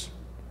decisions.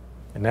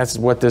 And that's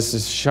what this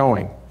is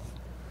showing.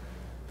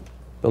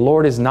 The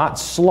Lord is not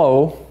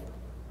slow,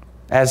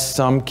 as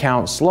some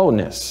count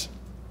slowness.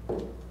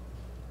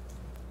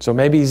 So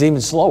maybe he's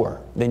even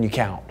slower than you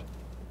count,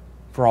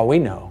 for all we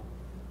know.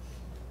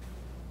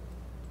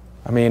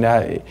 I mean,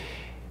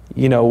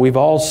 we've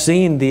all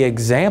seen the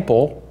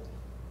example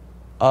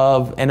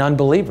of an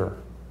unbeliever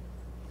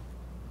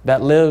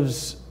that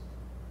lives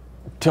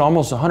to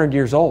almost 100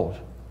 years old.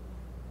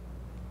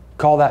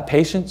 Call that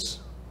patience,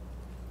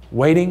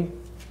 waiting,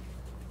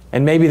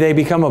 and maybe they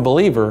become a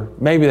believer,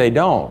 maybe they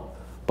don't.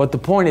 But the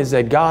point is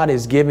that God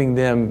is giving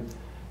them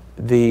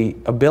the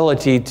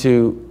ability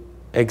to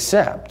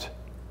accept.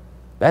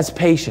 That's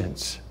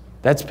patience.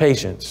 That's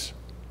patience.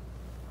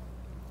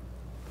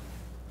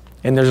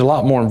 And there's a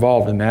lot more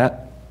involved in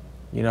that.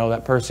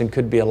 That person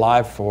could be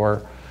alive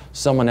for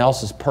someone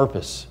else's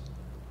purpose.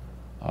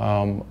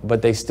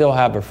 But they still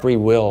have a free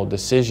will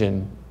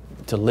decision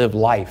to live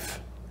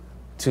life,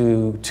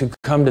 to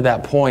come to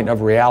that point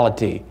of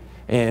reality.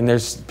 And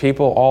there's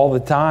people all the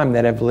time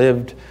that have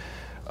lived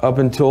up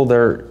until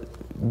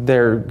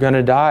they're going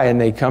to die and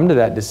they come to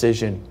that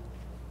decision.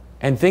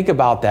 And think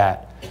about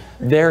that.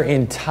 Their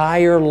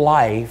entire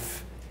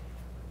life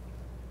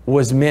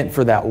was meant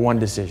for that one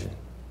decision.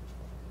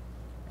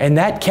 And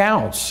that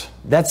counts.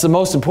 That's the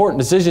most important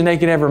decision they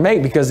can ever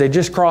make because they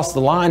just crossed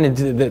the line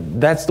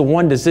and that's the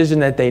one decision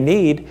that they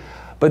need.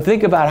 But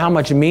think about how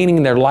much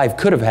meaning their life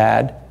could have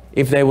had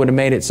if they would have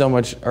made it so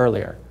much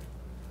earlier.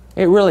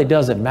 It really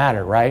doesn't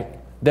matter, right?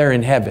 They're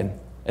in heaven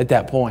at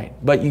that point.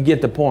 But you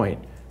get the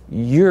point.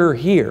 You're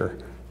here.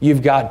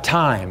 You've got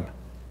time.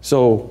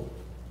 So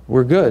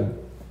we're good.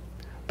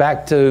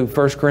 Back to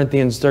 1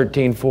 Corinthians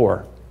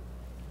 13:4.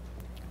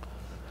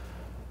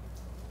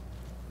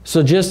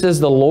 So just as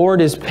the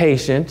Lord is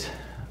patient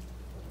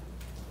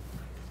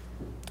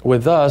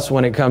with us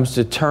when it comes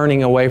to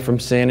turning away from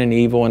sin and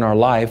evil in our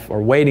life,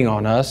 or waiting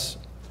on us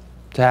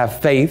to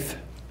have faith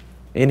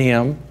in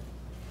Him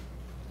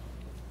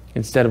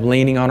instead of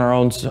leaning on our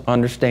own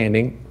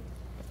understanding,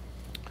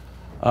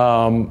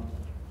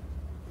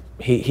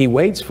 He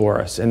waits for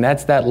us. And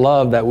that's that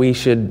love that we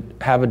should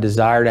have a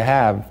desire to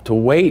have, to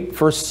wait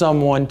for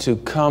someone to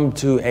come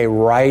to a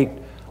right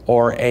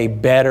or a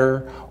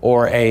better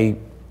or a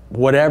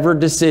whatever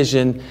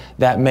decision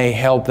that may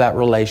help that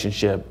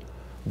relationship.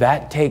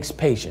 That takes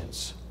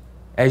patience.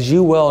 As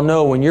you well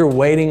know, when you're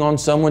waiting on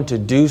someone to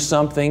do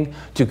something,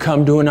 to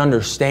come to an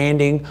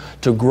understanding,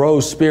 to grow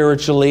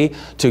spiritually,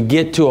 to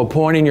get to a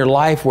point in your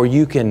life where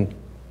you can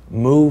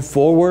move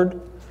forward,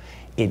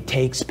 it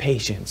takes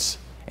patience.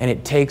 And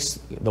it takes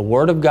the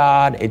Word of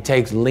God, it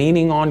takes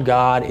leaning on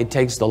God, it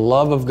takes the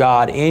love of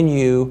God in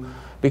you,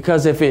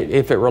 because if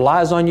it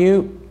relies on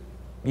you,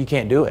 you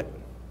can't do it.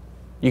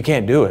 You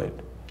can't do it.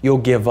 You'll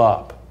give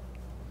up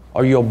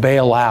or you'll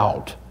bail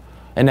out.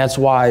 And that's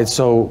why it's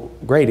so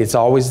great. It's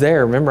always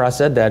there. Remember I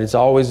said that. It's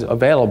always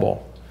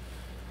available.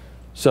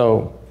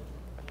 So,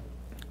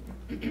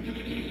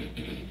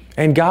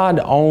 and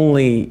God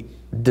only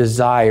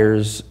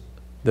desires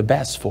the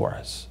best for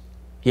us.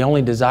 He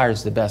only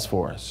desires the best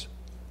for us.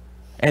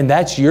 And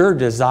that's your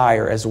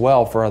desire as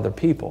well for other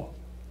people.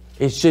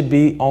 It should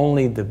be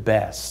only the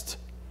best.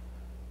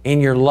 In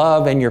your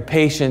love and your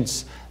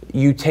patience,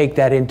 you take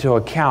that into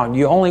account.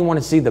 You only want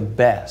to see the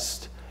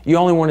best. You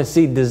only want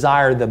to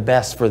desire the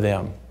best for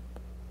them.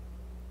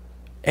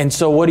 And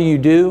so what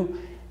do?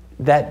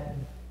 That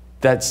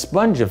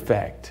sponge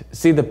effect.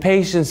 See, the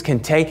patience can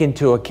take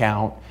into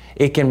account.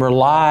 It can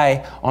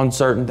rely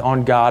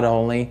on God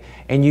only,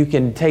 and you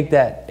can take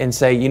that and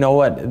say, you know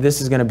what,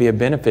 this is going to be a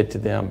benefit to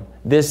them.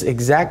 This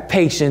exact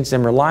patience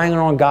and relying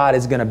on God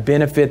is going to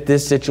benefit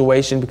this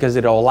situation because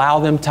it'll allow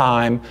them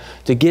time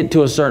to get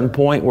to a certain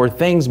point where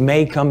things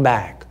may come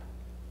back.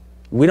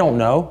 We don't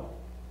know,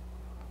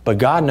 but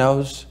God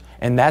knows,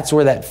 and that's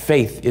where that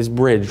faith is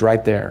bridged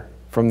right there,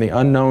 from the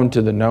unknown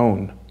to the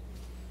known.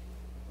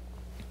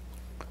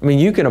 I mean,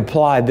 you can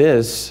apply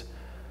this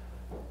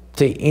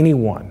to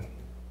anyone.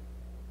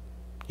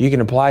 You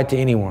can apply it to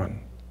anyone.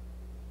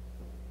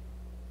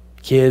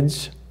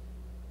 Kids,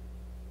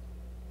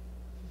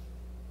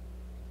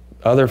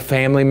 other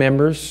family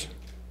members,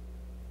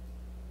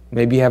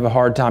 maybe you have a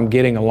hard time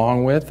getting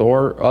along with,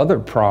 or other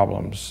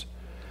problems.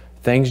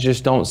 Things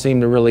just don't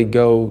seem to really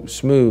go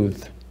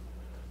smooth.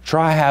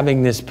 Try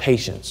having this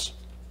patience.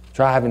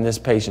 Try having this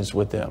patience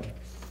with them.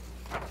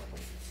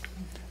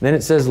 Then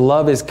it says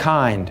love is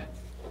kind.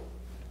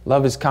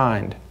 Love is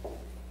kind.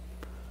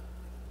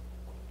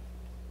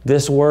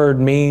 This word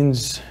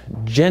means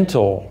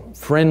gentle,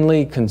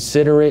 friendly,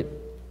 considerate,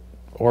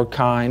 or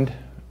kind.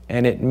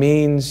 And it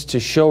means to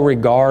show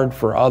regard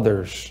for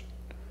others,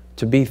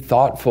 to be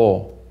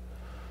thoughtful.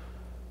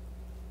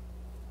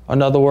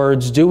 In other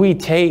words, do we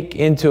take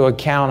into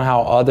account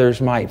how others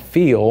might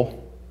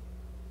feel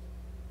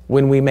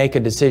when we make a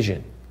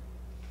decision?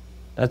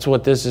 That's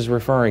what this is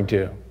referring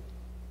to.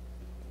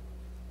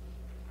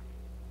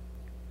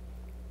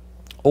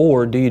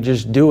 Or do you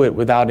just do it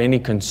without any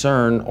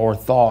concern or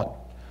thought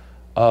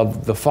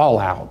of the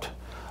fallout?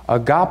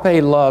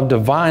 Agape love,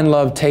 divine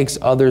love, takes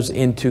others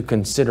into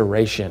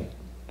consideration.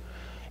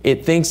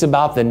 It thinks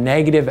about the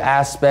negative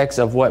aspects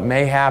of what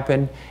may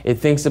happen. It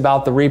thinks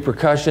about the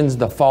repercussions,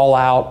 the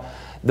fallout,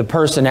 the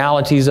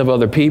personalities of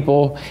other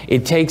people.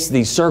 It takes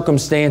these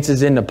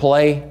circumstances into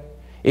play.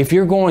 If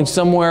you're going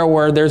somewhere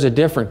where there's a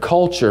different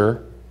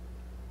culture,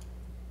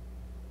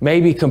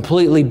 maybe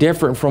completely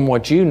different from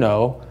what you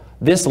know,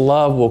 this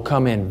love will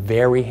come in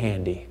very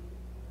handy.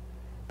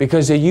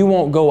 Because you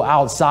won't go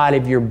outside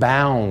of your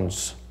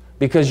bounds,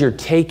 because you're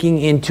taking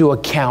into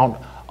account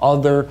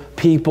other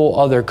people,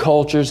 other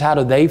cultures. How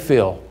do they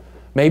feel?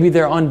 Maybe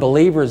they're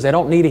unbelievers. They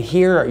don't need to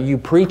hear you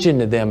preaching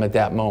to them at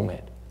that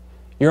moment.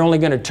 You're only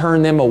going to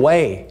turn them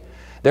away.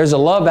 There's a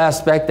love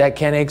aspect that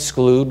can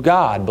exclude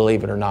God,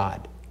 believe it or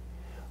not.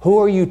 Who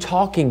are you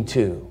talking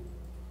to?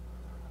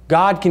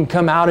 God can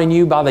come out in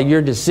you by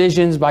your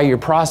decisions, by your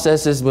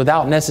processes,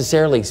 without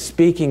necessarily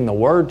speaking the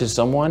word to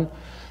someone.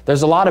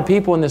 There's a lot of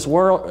people in this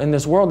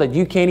world that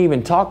you can't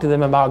even talk to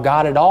them about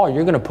God at all.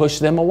 You're going to push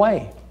them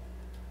away.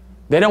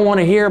 They don't want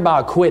to hear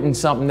about quitting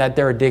something that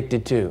they're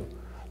addicted to.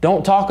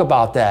 Don't talk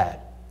about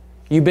that.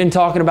 You've been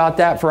talking about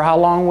that for how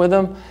long with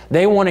them?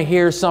 They want to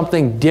hear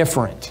something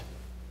different.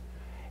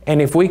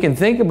 And if we can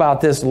think about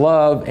this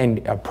love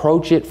and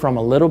approach it from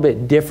a little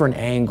bit different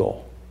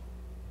angle,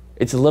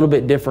 it's a little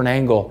bit different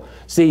angle.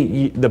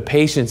 See, the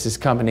patience is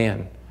coming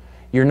in.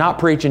 You're not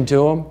preaching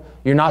to them.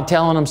 You're not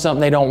telling them something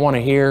they don't want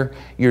to hear.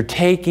 You're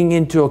taking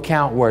into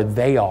account where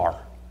they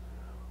are.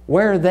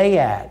 Where are they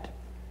at?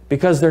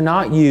 Because they're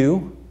not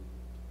you.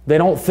 They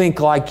don't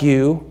think like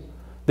you.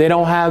 They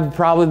don't have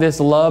probably this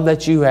love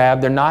that you have.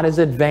 They're not as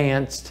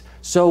advanced.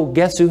 So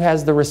guess who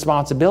has the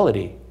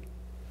responsibility?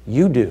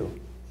 You do,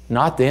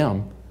 not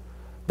them.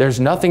 There's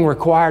nothing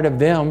required of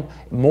them.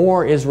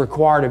 More is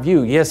required of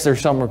you. Yes,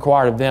 there's some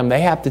required of them.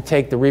 They have to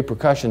take the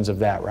repercussions of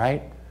that,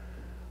 right?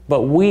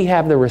 But we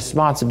have the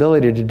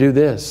responsibility to do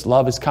this.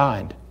 Love is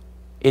kind.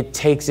 It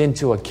takes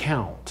into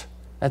account.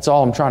 That's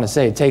all I'm trying to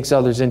say. It takes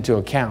others into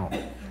account.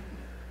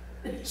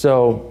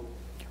 So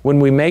when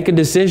we make a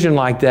decision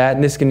like that,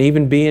 and this can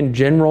even be in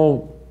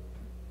general,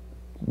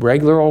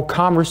 regular old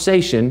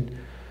conversation,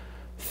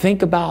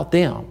 think about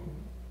them.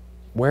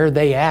 Where are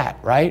they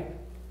at, right?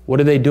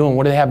 What are they doing?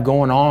 What do they have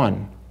going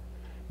on?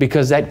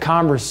 Because that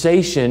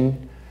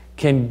conversation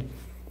can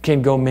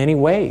go many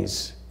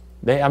ways.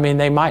 They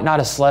might not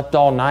have slept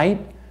all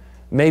night.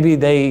 Maybe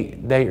they're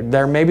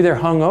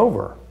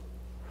hungover.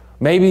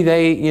 Maybe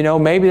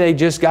they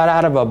just got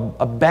out of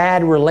a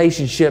bad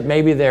relationship.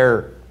 Maybe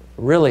they're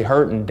really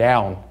hurting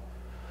down.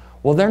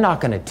 Well, they're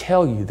not going to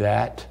tell you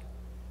that.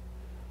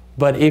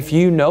 But if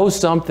you know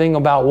something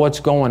about what's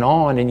going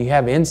on and you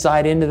have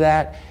insight into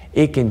that,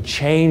 it can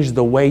change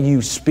the way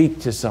you speak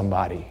to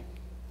somebody.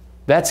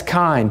 That's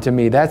kind to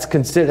me. That's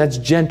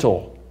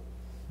gentle.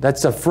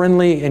 That's a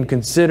friendly and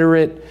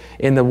considerate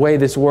in the way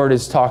this word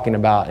is talking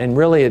about. And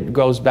really it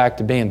goes back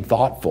to being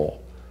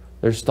thoughtful.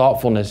 There's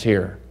thoughtfulness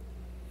here.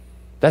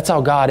 That's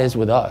how God is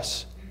with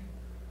us.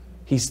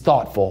 He's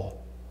thoughtful.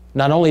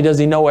 Not only does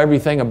He know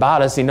everything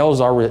about us, He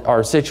knows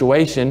our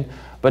situation,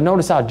 but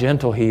notice how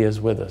gentle He is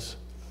with us.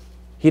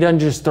 He doesn't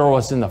just throw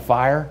us in the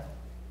fire.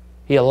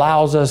 He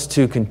allows us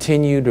to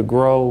continue to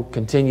grow,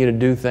 continue to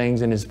do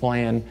things in His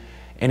plan,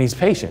 and He's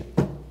patient.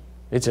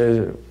 I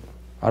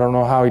don't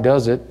know how He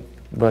does it,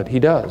 but He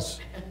does.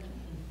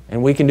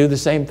 And we can do the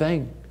same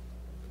thing.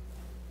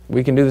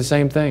 We can do the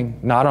same thing.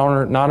 Not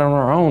on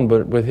our own,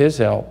 but with His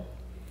help.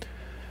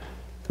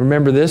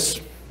 Remember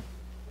this.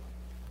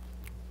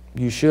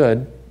 You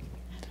should.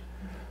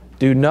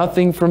 Do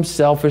nothing from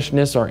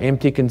selfishness or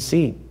empty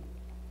conceit.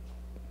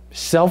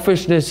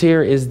 Selfishness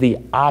here is the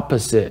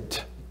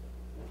opposite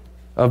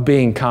of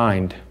being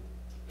kind,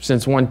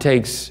 since one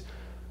takes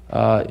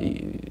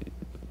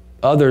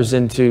others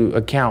into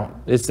account.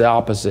 It's the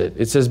opposite.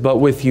 It says, but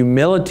with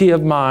humility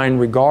of mind,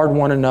 regard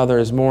one another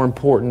as more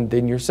important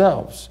than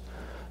yourselves.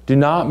 Do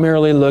not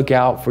merely look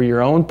out for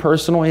your own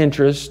personal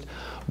interest,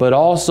 but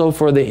also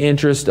for the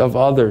interest of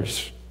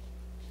others.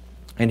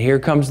 And here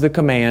comes the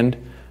command,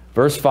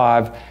 verse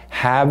 5,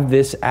 have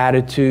this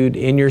attitude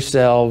in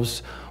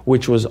yourselves,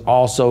 which was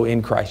also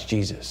in Christ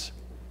Jesus.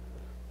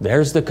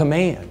 There's the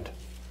command.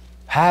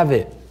 Have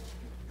it.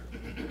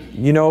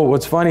 You know,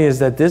 what's funny is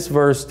that this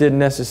verse didn't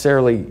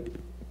necessarily,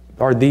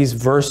 or these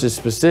verses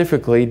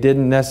specifically,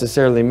 didn't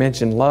necessarily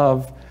mention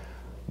love,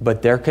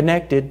 but they're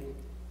connected.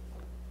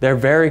 They're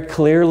very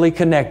clearly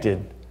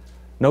connected.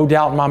 No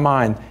doubt in my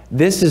mind.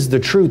 This is the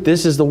truth.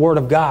 This is the Word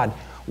of God.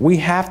 We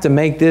have to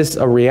make this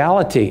a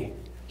reality.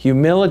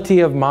 Humility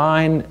of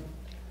mind,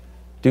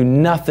 do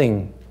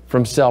nothing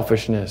from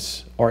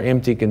selfishness or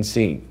empty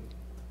conceit.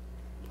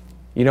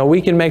 You know,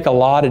 we can make a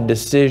lot of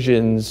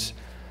decisions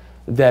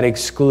that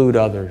exclude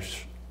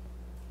others.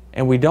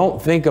 And we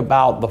don't think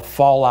about the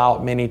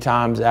fallout many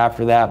times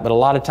after that, but a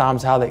lot of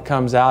times how that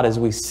comes out is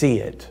we see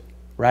it,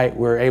 right?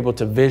 We're able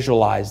to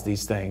visualize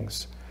these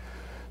things.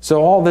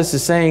 So all this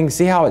is saying,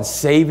 see how it's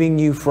saving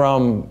you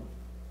from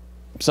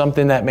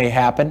something that may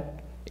happen?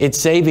 It's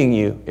saving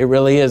you. It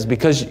really is,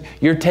 because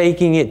you're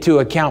taking it to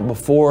account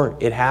before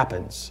it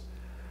happens.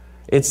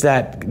 It's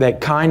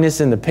that kindness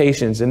and the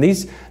patience. And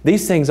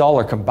these things all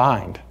are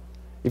combined.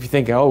 If you're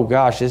thinking, oh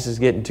gosh, this is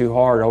getting too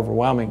hard,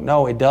 overwhelming.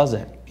 No, it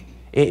doesn't.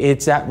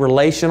 It's that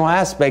relational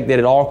aspect that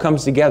it all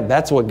comes together.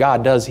 That's what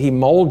God does. He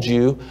molds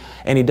you,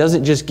 and He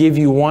doesn't just give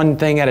you one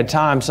thing at a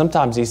time.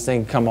 Sometimes these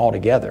things come all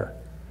together.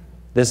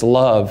 This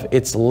love,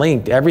 it's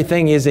linked.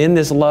 Everything is in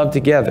this love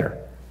together.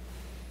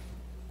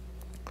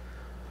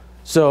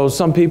 So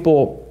some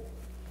people,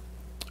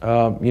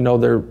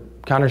 they're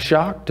kind of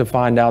shocked to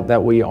find out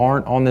that we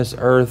aren't on this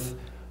earth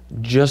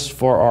just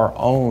for our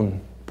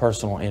own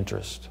personal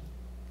interest.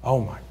 Oh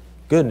my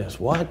goodness,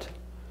 what?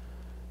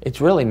 It's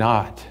really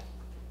not.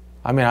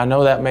 I mean, I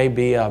know that may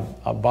be a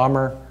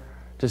bummer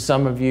to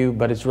some of you,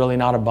 but it's really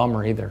not a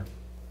bummer either.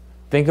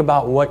 Think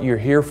about what you're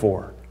here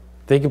for.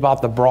 Think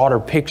about the broader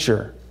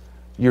picture.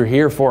 You're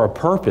here for a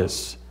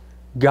purpose.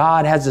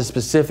 God has a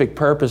specific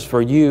purpose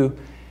for you,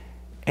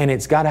 and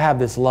it's got to have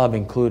this love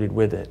included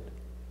with it.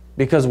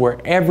 Because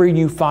wherever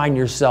you find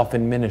yourself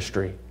in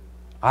ministry,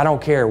 I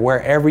don't care,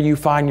 wherever you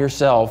find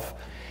yourself,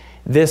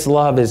 this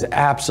love is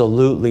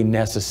absolutely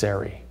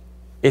necessary.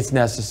 It's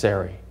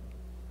necessary.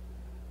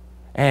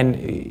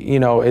 And, you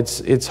know,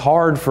 it's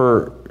hard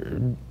for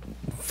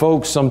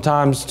folks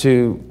sometimes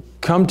to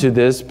come to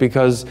this,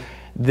 because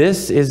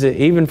this is,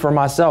 even for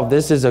myself,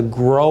 this is a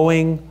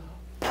growing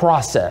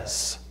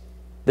process.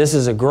 This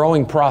is a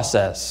growing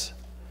process.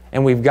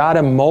 And we've got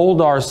to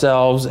mold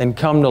ourselves and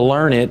come to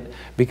learn it,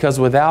 because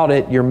without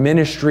it, your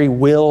ministry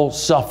will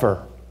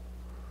suffer.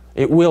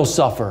 It will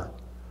suffer.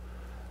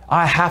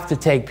 I have to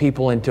take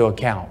people into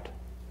account.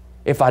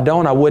 If I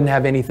don't, I wouldn't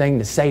have anything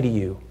to say to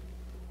you.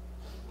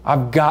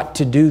 I've got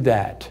to do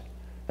that.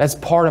 That's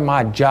part of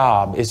my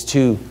job, is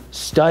to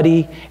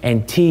study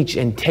and teach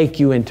and take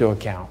you into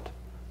account.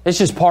 It's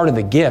just part of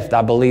the gift,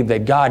 I believe,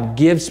 that God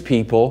gives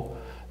people,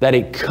 that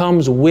it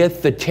comes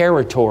with the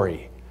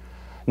territory.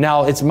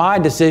 Now, it's my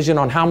decision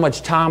on how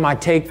much time I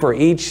take for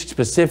each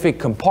specific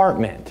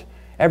compartment.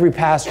 Every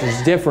pastor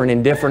is different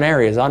in different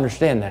areas. I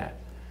understand that.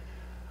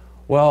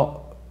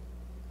 Well,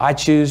 I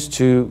choose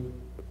to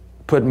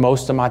put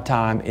most of my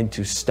time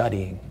into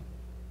studying.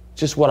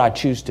 Just what I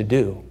choose to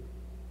do.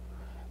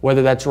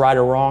 Whether that's right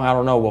or wrong, I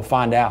don't know. We'll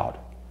find out.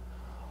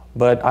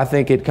 But I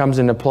think it comes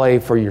into play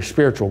for your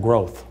spiritual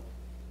growth.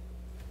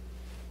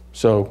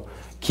 So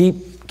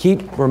keep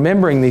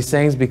remembering these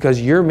things, because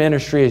your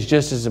ministry is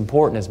just as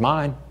important as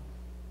mine.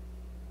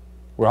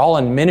 We're all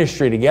in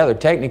ministry together.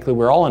 Technically,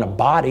 we're all in a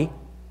body.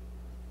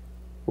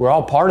 We're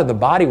all part of the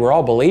body. We're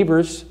all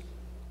believers.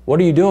 What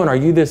are you doing? Are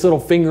you this little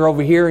finger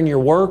over here in your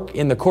work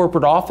in the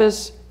corporate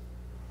office?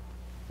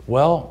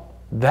 Well,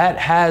 that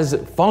has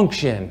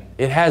function.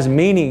 It has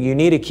meaning. You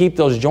need to keep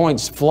those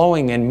joints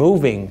flowing and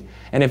moving.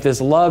 And if this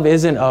love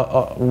isn't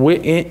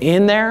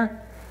in there,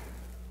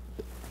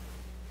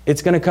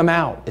 it's going to come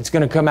out. It's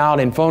going to come out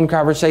in phone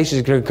conversations.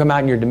 It's going to come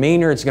out in your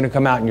demeanor. It's going to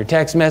come out in your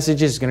text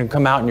messages. It's going to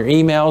come out in your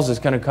emails. It's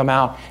going to come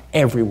out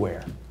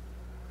everywhere.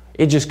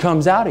 It just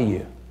comes out of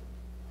you.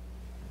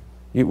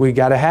 We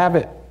got to have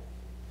it.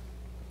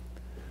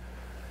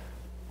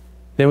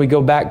 Then we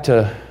go back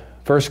to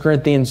 1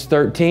 Corinthians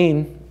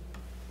 13.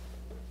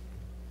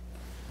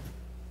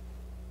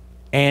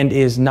 And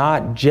is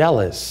not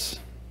jealous.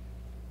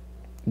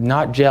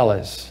 Not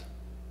jealous.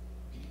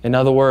 In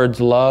other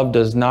words, love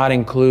does not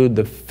include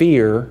the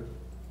fear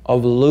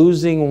of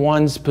losing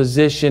one's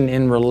position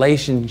in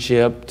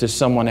relationship to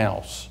someone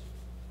else.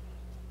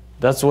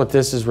 That's what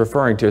this is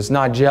referring to. It's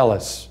not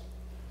jealous.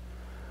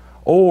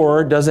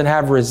 Or doesn't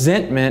have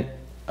resentment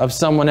of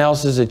someone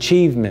else's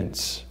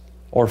achievements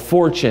or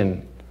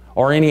fortune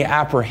or any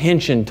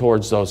apprehension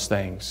towards those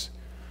things.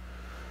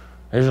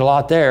 There's a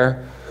lot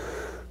there,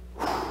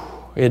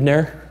 isn't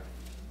there?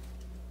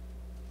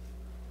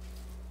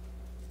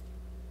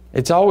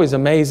 It's always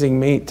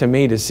amazing to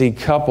me to see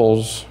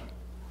couples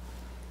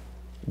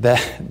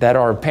that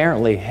are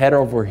apparently head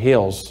over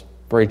heels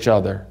for each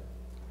other.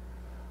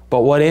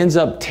 But what ends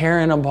up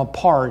tearing them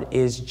apart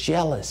is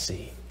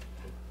jealousy.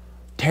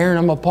 Tearing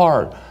them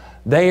apart.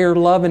 They are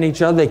loving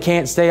each other. They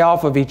can't stay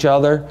off of each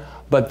other,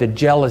 but the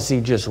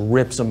jealousy just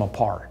rips them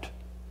apart.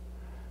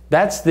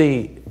 That's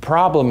the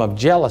problem of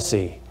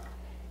jealousy,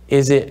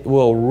 is it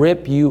will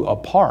rip you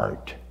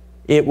apart.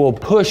 It will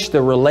push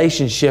the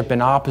relationship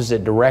in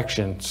opposite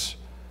directions.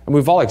 And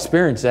we've all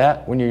experienced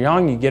that. When you're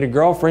young, you get a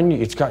girlfriend,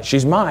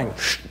 she's mine,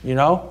 you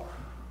know?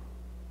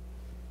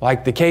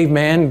 Like the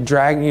caveman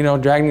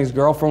dragging his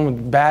girlfriend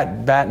with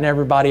batting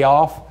everybody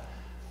off.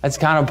 That's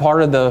kind of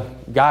part of the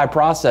guy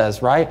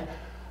process, right?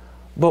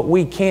 But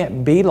we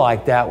can't be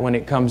like that when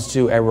it comes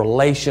to a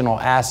relational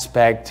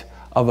aspect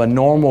of a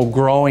normal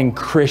growing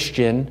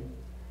Christian.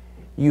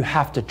 You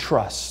have to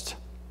trust.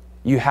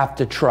 You have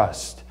to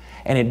trust.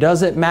 And it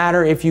doesn't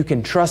matter if you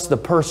can trust the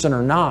person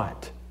or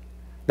not.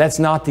 That's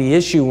not the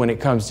issue when it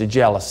comes to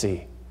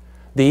jealousy.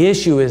 The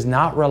issue is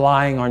not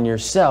relying on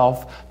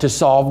yourself to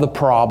solve the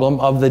problem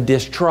of the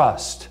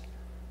distrust.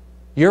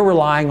 You're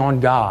relying on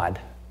God.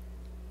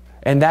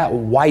 And that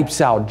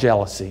wipes out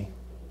jealousy.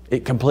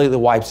 It completely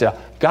wipes it out.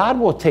 God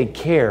will take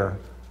care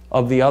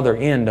of the other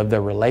end of the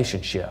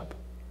relationship.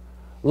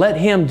 Let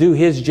Him do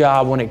His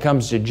job when it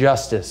comes to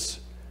justice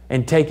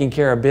and taking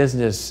care of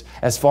business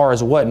as far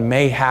as what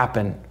may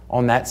happen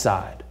on that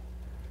side.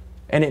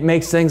 And it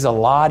makes things a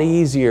lot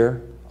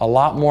easier, a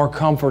lot more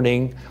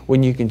comforting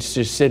when you can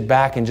just sit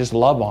back and just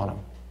love on them.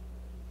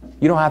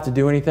 You don't have to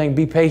do anything.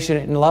 Be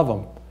patient and love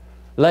them.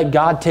 Let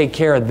God take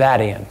care of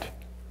that end,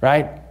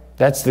 right?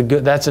 That's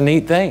a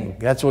neat thing.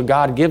 That's what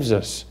God gives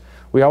us.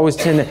 We always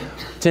tend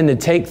to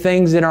take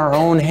things in our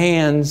own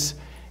hands,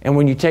 and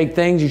when you take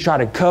things, you try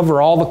to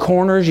cover all the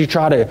corners, you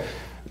try to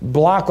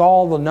block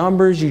all the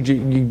numbers, you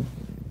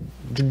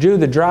do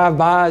the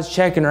drive-bys,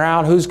 checking her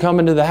out, who's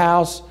coming to the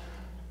house.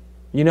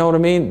 You know what I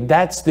mean?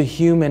 That's the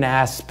human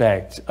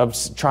aspect of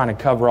trying to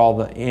cover all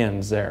the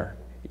ends there.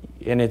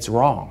 And it's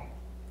wrong.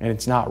 And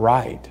it's not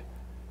right.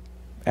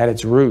 At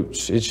its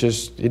roots,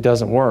 it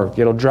doesn't work.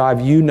 It'll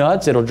drive you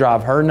nuts. It'll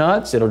drive her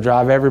nuts. It'll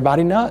drive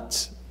everybody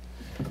nuts.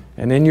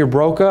 And then you're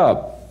broke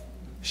up.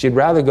 She'd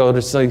rather go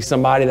to see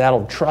somebody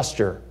that'll trust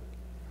her.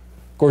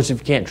 Of course, if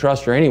you can't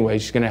trust her anyway,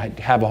 she's going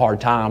to have a hard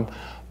time.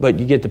 But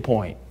you get the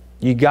point.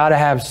 You got to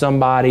have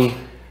somebody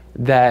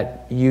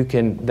that you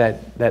can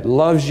that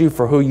loves you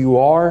for who you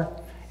are,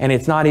 and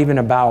it's not even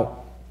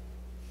about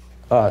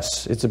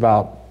us. It's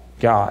about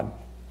God.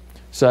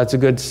 So that's a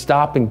good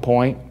stopping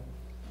point.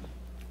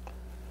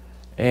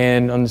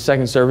 And on the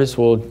second service,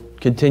 we'll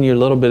continue a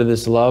little bit of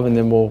this love, and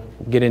then we'll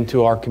get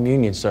into our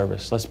communion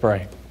service. Let's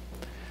pray.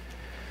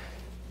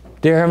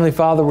 Dear Heavenly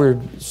Father, we're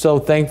so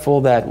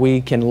thankful that we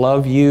can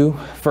love you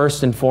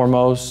first and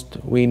foremost.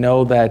 We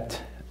know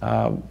that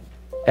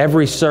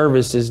every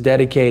service is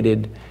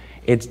dedicated.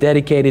 It's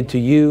dedicated to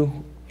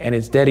you, and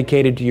it's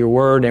dedicated to your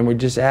word. And we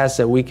just ask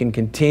that we can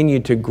continue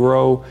to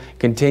grow,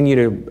 continue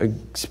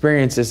to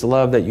experience this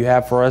love that you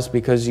have for us,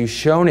 because you've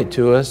shown it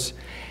to us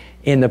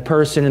in the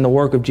person and the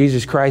work of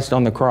Jesus Christ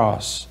on the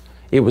cross.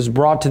 It was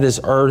brought to this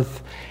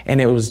earth,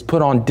 and it was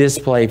put on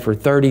display for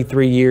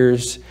 33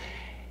 years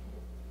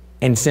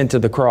and sent to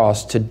the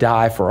cross to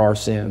die for our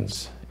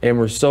sins. And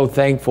we're so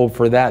thankful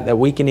for that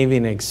we can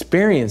even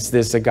experience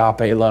this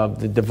agape love,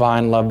 the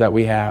divine love that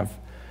we have.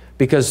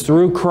 Because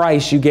through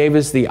Christ, you gave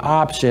us the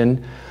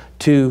option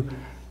to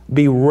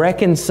be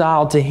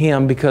reconciled to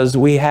Him, because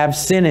we have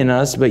sin in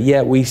us, but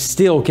yet we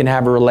still can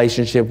have a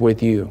relationship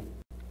with you.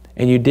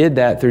 And you did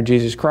that through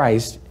Jesus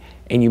Christ,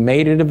 and you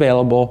made it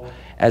available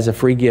as a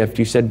free gift.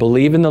 You said,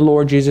 believe in the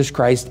Lord Jesus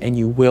Christ and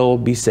you will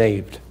be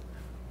saved.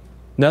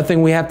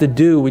 Nothing we have to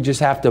do, we just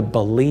have to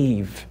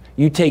believe.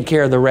 You take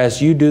care of the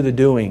rest, you do the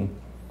doing.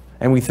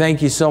 And we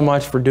thank you so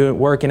much for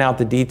working out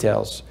the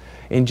details.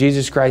 In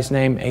Jesus Christ's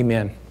name,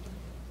 amen.